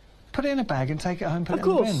 put it in a bag and take it home, put it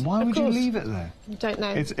in the bin. Why would you leave it there? I don't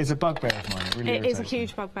know. It's a bugbear of mine. It really is a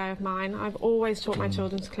huge bugbear of mine. I've always taught my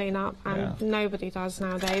children to clean up, and nobody does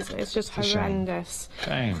nowadays. It's just horrendous.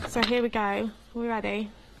 Shame. So here we go. Are we ready?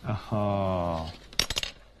 Oh,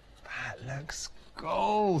 that looks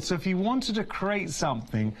gold. So if you wanted to create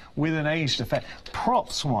something with an aged effect,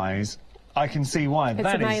 props-wise, I can see why. It's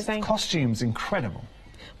that amazing. Is costumes incredible.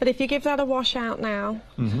 But if you give that a wash out now,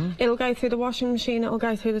 it'll go through the washing machine, it'll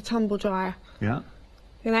go through the tumble dryer. Yeah.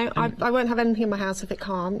 You know, I won't have anything in my house if it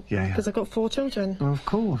can't, Yeah, because I've got 4 children. Well, of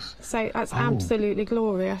course. So that's absolutely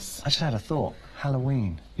glorious. I just had a thought.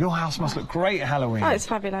 Halloween. Your house must look great at Halloween. Oh, it's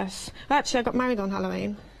fabulous. Actually, I got married on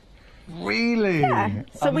Halloween. Really? Yeah.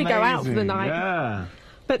 So we go out for the night. Yeah.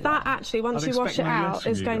 But that actually, once you wash it out,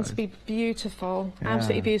 is going to be beautiful. Yeah.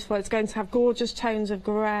 Absolutely beautiful. It's going to have gorgeous tones of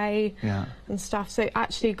grey and stuff. So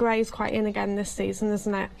actually, grey is quite in again this season,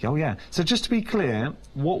 isn't it? Oh, yeah. So just to be clear,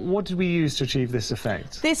 what did we use to achieve this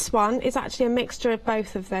effect? This one is actually a mixture of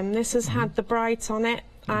both of them. This has had the bright on it,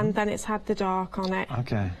 and then it's had the dark on it.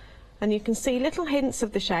 Okay. And you can see little hints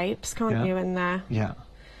of the shapes, can't you, in there? Yeah.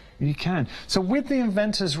 You can. So with the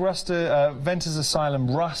Inventor's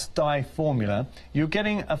Asylum Rust Dye formula, you're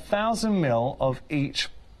getting 1,000 ml of each.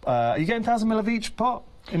 You're getting 1,000 ml of each pot?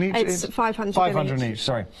 In each, it's 500 500 in each,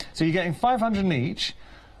 sorry. So you're getting 500 in each,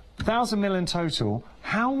 1,000 ml in total.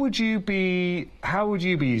 How would you be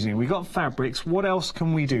using it? We've got fabrics. What else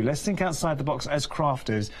can we do? Let's think outside the box as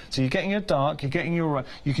crafters. So you're getting your dark, you're getting your...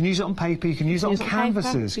 You can use it on paper, you can use it on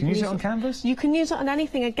canvases. Can you use it on canvas? You can use it on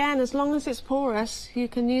anything. Again, as long as it's porous, you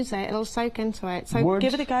can use it. It'll soak into it. So wood.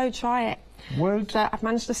 Give it a go, try it. Wood? So I've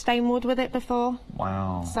managed to stain wood with it before.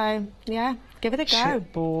 Wow. So, yeah, give it a go.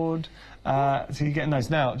 Chipboard. So you're getting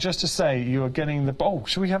those. Now, just to say, you are getting the... Oh,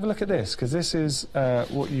 should we have a look at this? Because this is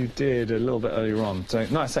what you did a little bit earlier on. So,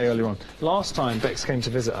 no, I say earlier on. Last time Bex came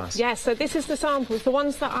to visit us. Yes, so this is the samples, the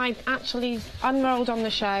ones that I actually unrolled on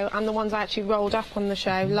the show and the ones I actually rolled up on the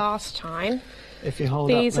show last time. If you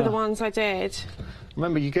hold up These are the ones I did.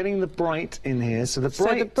 Remember, you're getting the bright in here. So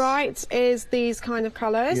the bright is these kind of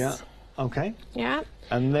colours. Yeah, OK. Yeah.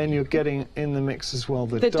 And then you're getting in the mix as well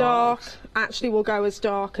the dark actually will go as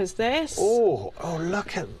dark as this. Oh,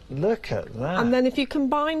 look at that. And then if you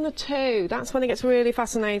combine the two, that's when it gets really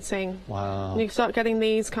fascinating. Wow. And you start getting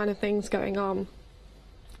these kind of things going on.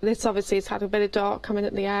 This obviously has had a bit of dark coming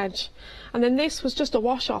at the edge. And then this was just a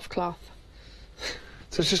wash-off cloth.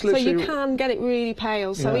 So it's just literally... So you can get it really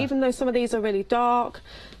pale. So even though some of these are really dark,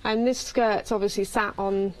 and this skirt's obviously sat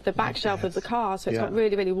on the back shelf of the car, so it's got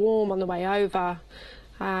really, really warm on the way over.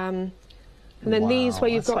 And then these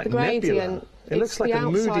where you've got the gradient, it looks like a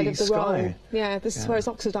moody sky. Roll. Yeah, this is where it's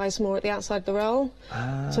oxidised more at the outside of the roll,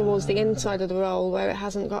 towards the inside of the roll where it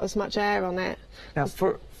hasn't got as much air on it. Now,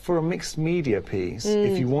 for a mixed media piece,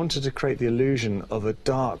 if you wanted to create the illusion of a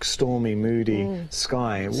dark, stormy, moody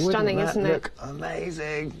sky, stunning, isn't it? Look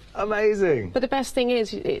amazing, amazing. But the best thing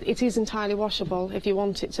is, it is entirely washable if you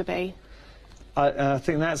want it to be. I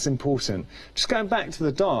think that's important. Just going back to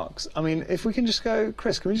the darks, I mean, if we can just go...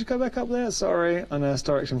 Chris, can we just go back up there? Sorry, I know it's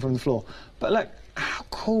direction from the floor. But look, how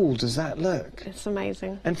cool does that look? It's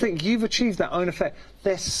amazing. And think, you've achieved that own effect.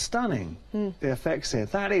 They're stunning, the effects here.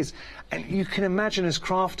 That is... And you can imagine as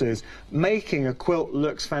crafters, making a quilt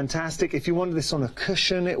looks fantastic. If you wanted this on a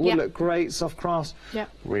cushion, it would look great, soft crafts. Yeah.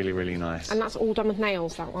 Really, really nice. And that's all done with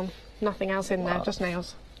nails, that one. Nothing else in there, just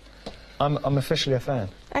nails. I'm officially a fan.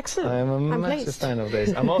 Excellent. I'm a massive fan of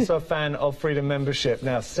this. I'm also a fan of Freedom membership.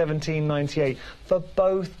 Now, $17.98 for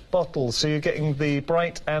both bottles. So you're getting the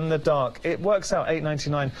bright and the dark. It works out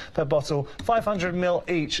 $8.99 per bottle, 500 ml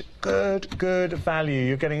each. Good value.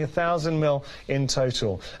 You're getting 1,000 ml in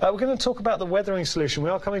total. We're going to talk about the weathering solution.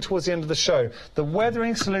 We are coming towards the end of the show. The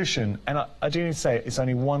weathering solution, and I do need to say, it's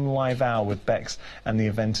only one live hour with Bex and the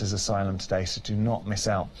Inventors Asylum today, so do not miss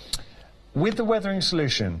out. With the weathering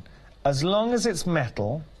solution, as long as it's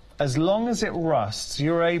metal, as long as it rusts,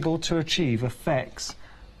 you're able to achieve effects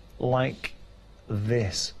like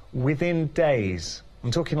this within days. I'm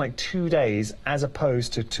talking like 2 days as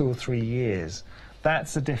opposed to 2 or 3 years.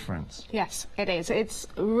 That's the difference. Yes, it is. It's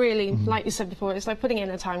really, like you said before, it's like putting it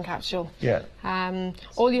in a time capsule. Yeah.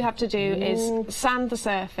 All you have to do is sand the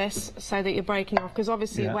surface so that you're breaking off, because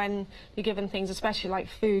obviously when you're given things, especially like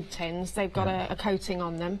food tins, they've got a coating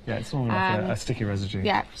on them. Yeah, it's more like a sticky residue.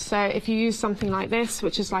 Yeah, so if you use something like this,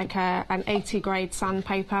 which is like an 80 grade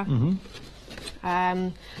sandpaper,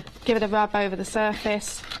 give it a rub over the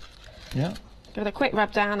surface. Yeah. Give it a quick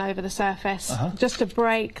rub down over the surface, just to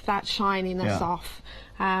break that shininess off.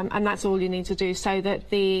 And that's all you need to do so that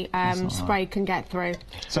the spray can get through.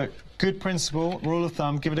 So, good principle, rule of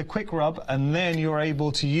thumb, give it a quick rub and then you're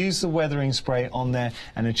able to use the weathering spray on there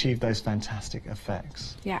and achieve those fantastic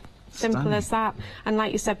effects. Yeah. Simple as that. And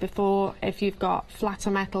like you said before, if you've got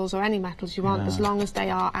flatter metals or any metals you want, as long as they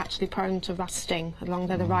are actually prone to rusting, as long as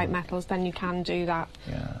they're the right metals, then you can do that.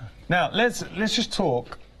 Yeah. Now, let's just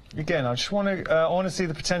talk. Again, I just want to see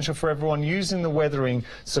the potential for everyone using the weathering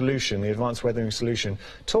solution, the advanced weathering solution.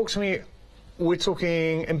 Talk to me we're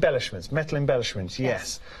talking embellishments, metal embellishments,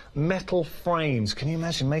 yes. Metal frames. Can you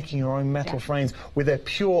imagine making your own metal frames with a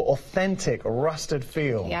pure, authentic, rusted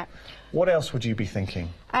feel? Yeah. What else would you be thinking?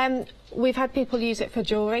 We've had people use it for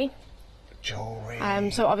jewellery.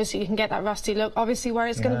 Jewellery. So obviously you can get that rusty look. Obviously where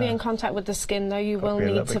it's going to be in contact with the skin though, you will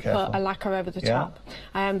need to put a lacquer over the top.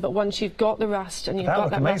 But once you've got the rust and you've got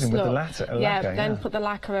that rust look, then put the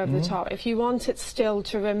lacquer over the top. If you want it still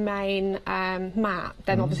to remain matte,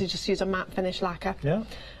 then obviously just use a matte finish lacquer.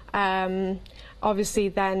 Obviously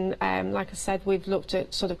then, like I said, we've looked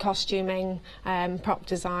at sort of costuming, prop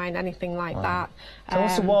design, anything like that. So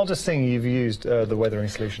what's the wildest thing you've used the weathering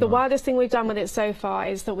solution The on? wildest thing we've done with it so far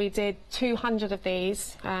is that we did 200 of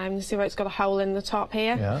these. You see where it's got a hole in the top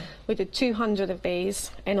here? We did 200 of these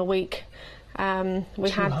in a week. We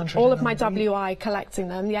had all of my WI collecting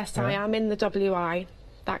them. Yes, I am in the WI.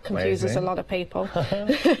 That confuses a lot of people.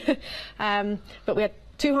 But we had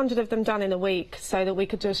 200 of them done in a week so that we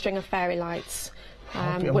could do a string of fairy lights.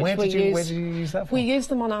 Where did you use that for? We use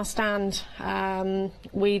them on our stand.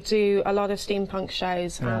 We do a lot of steampunk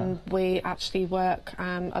shows and we actually work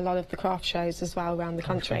a lot of the craft shows as well around the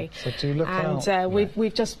country. So do look out. And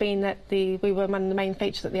we've just been at we were one of the main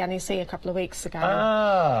features at the NEC a couple of weeks ago.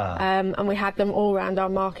 And we had them all around our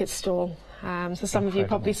market stall. So some of you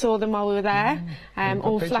probably saw them while we were there,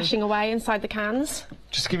 all flashing away inside the cans.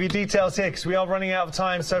 Just to give you details here, because we are running out of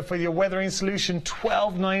time. So for your weathering solution,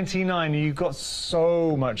 $12.99. You've got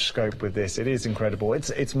so much scope with this. It is incredible.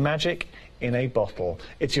 It's magic in a bottle.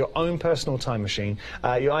 It's your own personal time machine.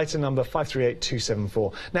 Your item number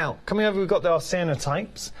 538274. Now, coming over, we've got our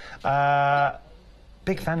cyanotypes.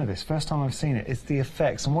 Big fan of this. First time I've seen it. It's the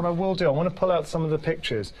effects. And what I will do, I want to pull out some of the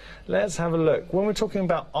pictures. Let's have a look. When we're talking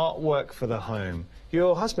about artwork for the home,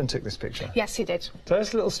 your husband took this picture. Yes, he did. Tell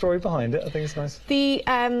us a little story behind it. I think it's nice.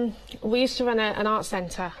 We used to run an art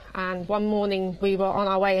centre, and one morning we were on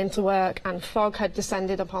our way into work and fog had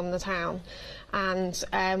descended upon the town. And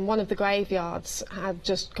one of the graveyards had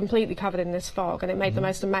just completely covered in this fog, and it made the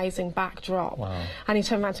most amazing backdrop. Wow. And he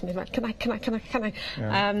turned around to me and went, can I?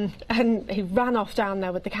 And he ran off down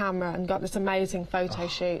there with the camera and got this amazing photo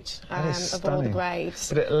shoot of all the graves.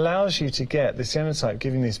 But it allows you to get the cyanotype,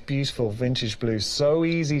 giving this beautiful vintage blue, so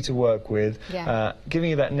easy to work with,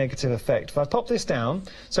 giving you that negative effect. If I pop this down,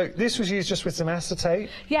 so this was used just with some acetate?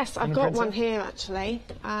 Yes, I've got one here actually.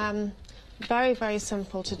 Very, very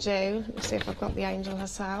simple to do. Let's see if I've got the angel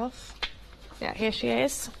herself. Yeah, here she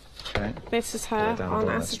is. Okay. This is her on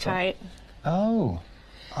acetate. So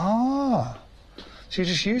you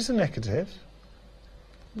just use the negative.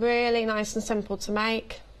 Really nice and simple to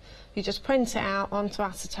make. You just print it out onto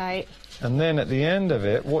acetate. And then at the end of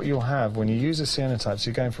it, what you'll have when you use a cyanotype, so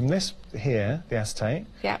you're going from this here, the acetate,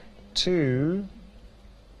 to...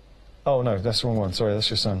 Oh, no, that's the wrong one. Sorry, that's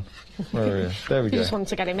your son. There we go. You just wanted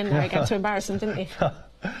to get him in there again to embarrass him, didn't you?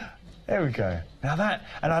 There we go. Now that,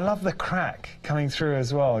 and I love the crack coming through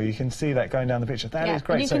as well. You can see that going down the picture. That is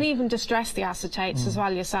great. And you can even distress the acetates as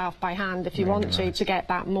well yourself by hand if you want to get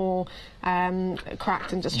that more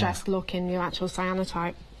cracked and distressed look in your actual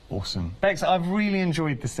cyanotype. Awesome. Bex, I've really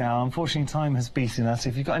enjoyed this hour. Unfortunately, time has beaten us.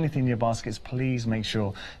 If you've got anything in your baskets, please make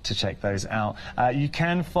sure to check those out. You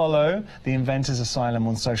can follow the Inventors Asylum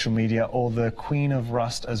on social media, or the Queen of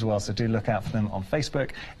Rust as well, so do look out for them on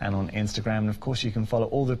Facebook and on Instagram. And of course, you can follow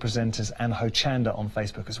all the presenters and Hochanda on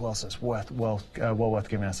Facebook as well, so it's well worth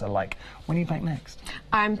giving us a like. When are you back next?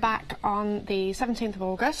 I'm back on the 17th of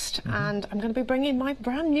August, and I'm going to be bringing my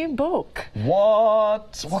brand new book.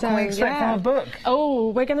 What can we expect from a book? Oh,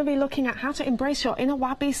 we're going to be looking at how to embrace your inner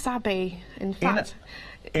wabi-sabi. In fact,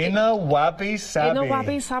 inner wabi-sabi. Inner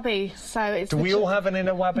wabi-sabi. So it's. Do we all have an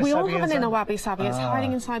inner wabi-sabi? We all have an inner wabi-sabi. It's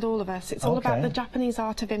hiding inside all of us. It's all about the Japanese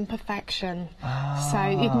art of imperfection. So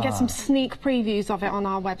you can get some sneak previews of it on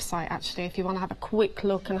our website, actually, if you want to have a quick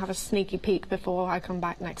look and have a sneaky peek before I come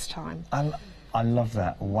back next time. I love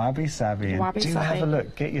that. Wabi-sabi. Do have a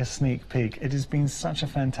look. Get your sneak peek. It has been such a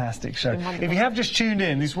fantastic show. If you have just tuned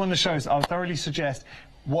in, this is one of the shows I would thoroughly suggest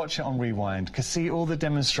watch it on Rewind, because see all the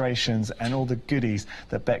demonstrations and all the goodies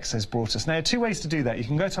that Bex has brought us. Now, two ways to do that. You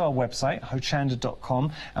can go to our website,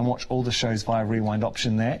 hochanda.com, and watch all the shows via Rewind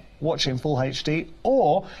option there. Watch it in full HD.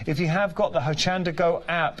 Or, if you have got the Hochanda Go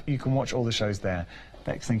app, you can watch all the shows there.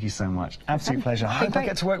 Bex, thank you so much. Absolute pleasure. I hope I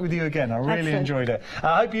get to work with you again. I really enjoyed it.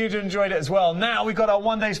 I hope you enjoyed it as well. Now, we've got our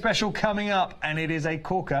one-day special coming up, and it is a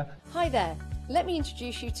corker. Hi there. Let me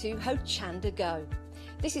introduce you to Hochanda Go.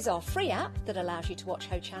 This is our free app that allows you to watch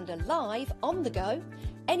Hochanda live on the go,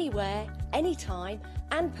 anywhere, anytime,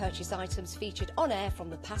 and purchase items featured on air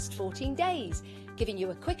from the past 14 days, giving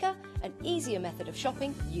you a quicker and easier method of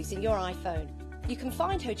shopping using your iPhone. You can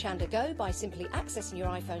find Hochanda Go by simply accessing your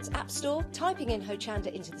iPhone's App Store, typing in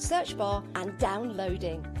Hochanda into the search bar and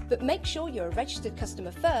downloading. But make sure you're a registered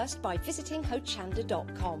customer first by visiting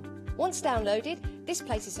hochanda.com. Once downloaded, this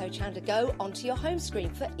places Hochanda Go onto your home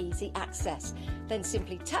screen for easy access. Then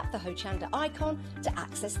simply tap the Hochanda icon to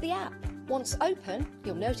access the app. Once open,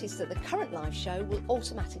 you'll notice that the current live show will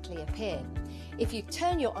automatically appear. If you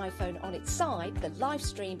turn your iPhone on its side, the live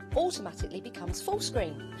stream automatically becomes full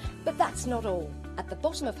screen. But that's not all. At the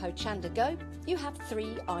bottom of Hochanda Go, you have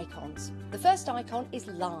 3 icons. The first icon is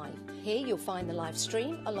Live. Here you'll find the live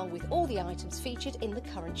stream along with all the items featured in the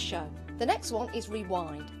current show. The next one is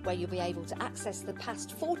Rewind, where you'll be able to access the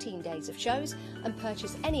past 14 days of shows and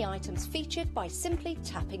purchase any items featured by simply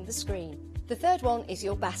tapping the screen. The third one is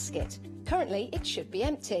your basket. Currently, it should be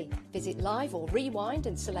empty. Visit Live or Rewind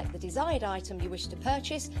and select the desired item you wish to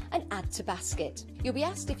purchase and add to basket. You'll be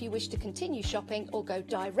asked if you wish to continue shopping or go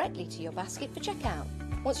directly to your basket for checkout.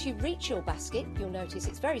 Once you reach your basket, you'll notice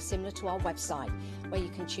it's very similar to our website, where you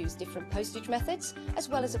can choose different postage methods as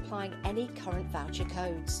well as applying any current voucher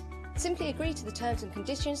codes. Simply agree to the terms and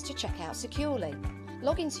conditions to check out securely.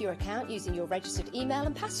 Log into your account using your registered email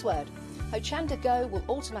and password. Hochanda Go will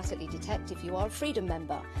automatically detect if you are a Freedom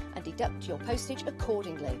member and deduct your postage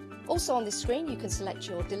accordingly. Also on this screen you can select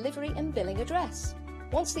your delivery and billing address.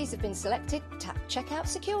 Once these have been selected, tap Checkout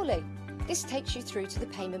securely. This takes you through to the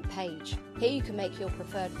payment page. Here you can make your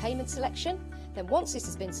preferred payment selection. Then once this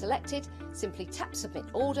has been selected, simply tap Submit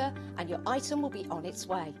Order and your item will be on its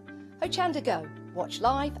way. Hochanda Go. Watch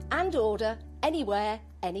live and order anywhere,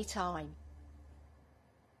 anytime.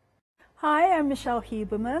 Hi, I'm Michelle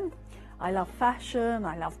Huberman. I love fashion,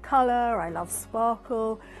 I love colour, I love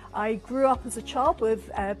sparkle. I grew up as a child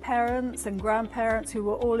with parents and grandparents who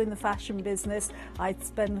were all in the fashion business. I'd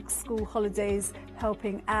spend school holidays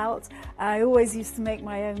helping out. I always used to make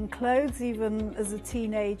my own clothes, even as a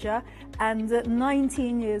teenager. And at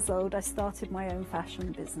 19 years old, I started my own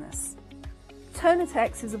fashion business.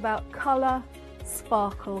 Tonatex is about colour,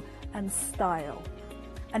 sparkle and style.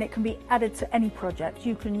 And it can be added to any project.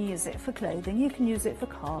 You can use it for clothing, you can use it for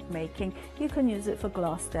card making, you can use it for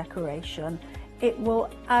glass decoration. It will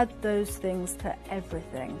add those things to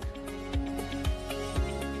everything.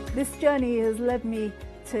 This journey has led me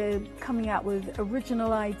to coming out with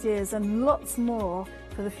original ideas and lots more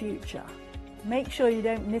for the future. Make sure you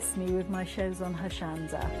don't miss me with my shows on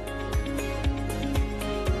Hochanda.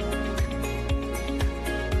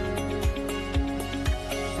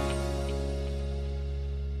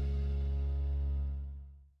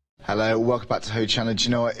 Hello, welcome back to Hochanda. Do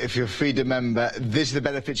you know what? If you're a Freedom member, this is the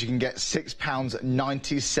benefit you can get: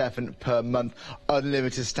 £6.97 per month,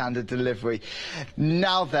 unlimited standard delivery.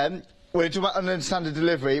 Now then, when we talk about unlimited standard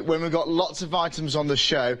delivery, when we've got lots of items on the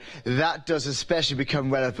show, that does especially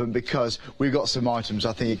become relevant because we've got some items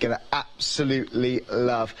I think you're going to absolutely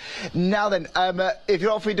love. Now then, if you're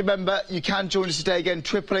not a Freedom member, you can join us today again.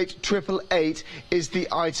 888 is the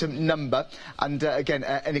item number. And again,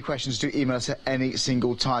 any questions, do email us at any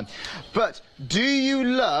single time. But do you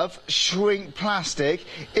love shrink plastic?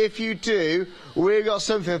 If you do, we've got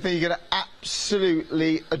something I think you're going to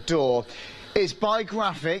absolutely adore. It's by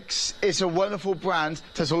Graphics. It's a wonderful brand.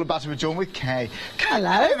 Tell us all about it. We're joined with Kay.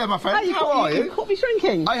 Hello. Hey there, my friend. How are you? You caught me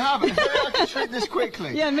shrinking. I have. I can shrink this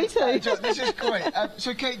quickly. Yeah, me too. This is great.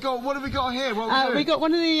 So, Kay, go on. What have we got here? What are we doing? We got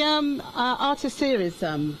one of the Artist Series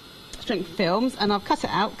shrink films, and I've cut it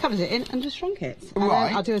out, covered it in, and just shrunk it. And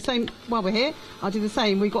right. I'll do the same while we're here. I'll do the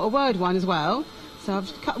same. We've got a word one as well. So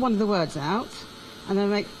I've cut one of the words out, and then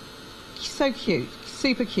make so cute,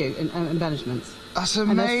 super cute embellishments. That's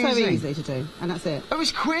amazing. And they're so easy to do, and that's it. Oh,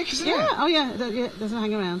 it's quick, isn't it? Yeah, oh yeah, it doesn't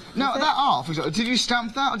hang around. Now, that art, for example, did you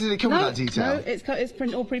stamp that, or did it come with that detail? No, it's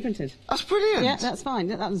all pre-printed. That's brilliant. Yeah, that's fine.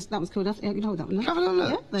 That was cool enough. Yeah, you can hold that one. Have a little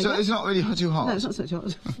look. Yeah, so it's not really too hot? No, it's not so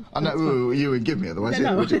hot. I know, you would give me otherwise,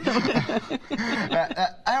 No. would you? I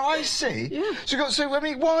see. Yeah. So, I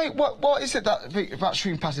mean, what is it that about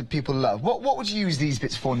shrink plastic people love? What would you use these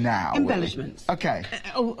bits for now? Embellishments. Really? Okay.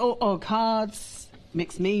 Or cards,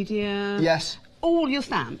 mixed media. Yes. All your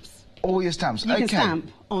stamps. All your stamps. You can stamp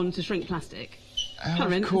onto shrink plastic.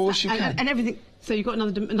 Of course you can. And everything. So you've got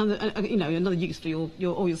another use for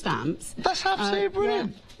all your stamps. That's absolutely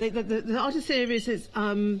brilliant. Yeah. The Artist Series is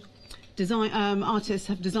artists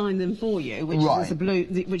have designed them for you, which is the blue,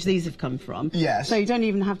 which these have come from. Yes. So you don't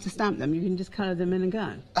even have to stamp them. You can just colour them in and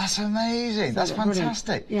go. That's amazing. So that's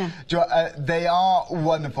fantastic. Yeah. They are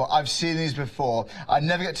wonderful. I've seen these before. I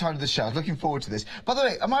never get tired of the show. I was looking forward to this. By the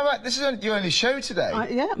way, am I right? This is your only show today.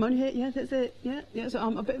 Yeah, I'm only here. Yeah, that's it. Yeah. So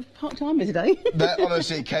I'm a bit of part-timer today.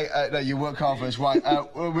 Honestly, Kate, no, you work hard for us. Right,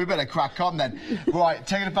 we better crack on then. Right,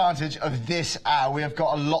 taking advantage of this hour, we have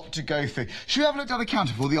got a lot to go through. Should we have a look down the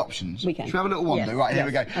counter for all the options? We can. Should we have a little wander? Yes, right, here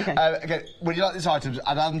we go. Okay. Again, would you like these items?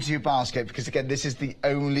 I'd add them to your basket because, again, this is the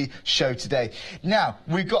only show today. Now,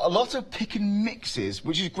 we've got a lot of pick and mixes,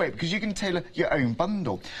 which is great because you can tailor your own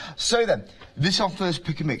bundle. So then, this is our first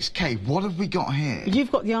pick and mix. Kate, what have we got here?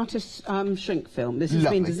 You've got the artist's shrink film. This has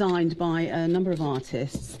been designed by a number of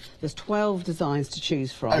artists. There's 12 designs to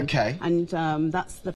choose from. Okay. And that's the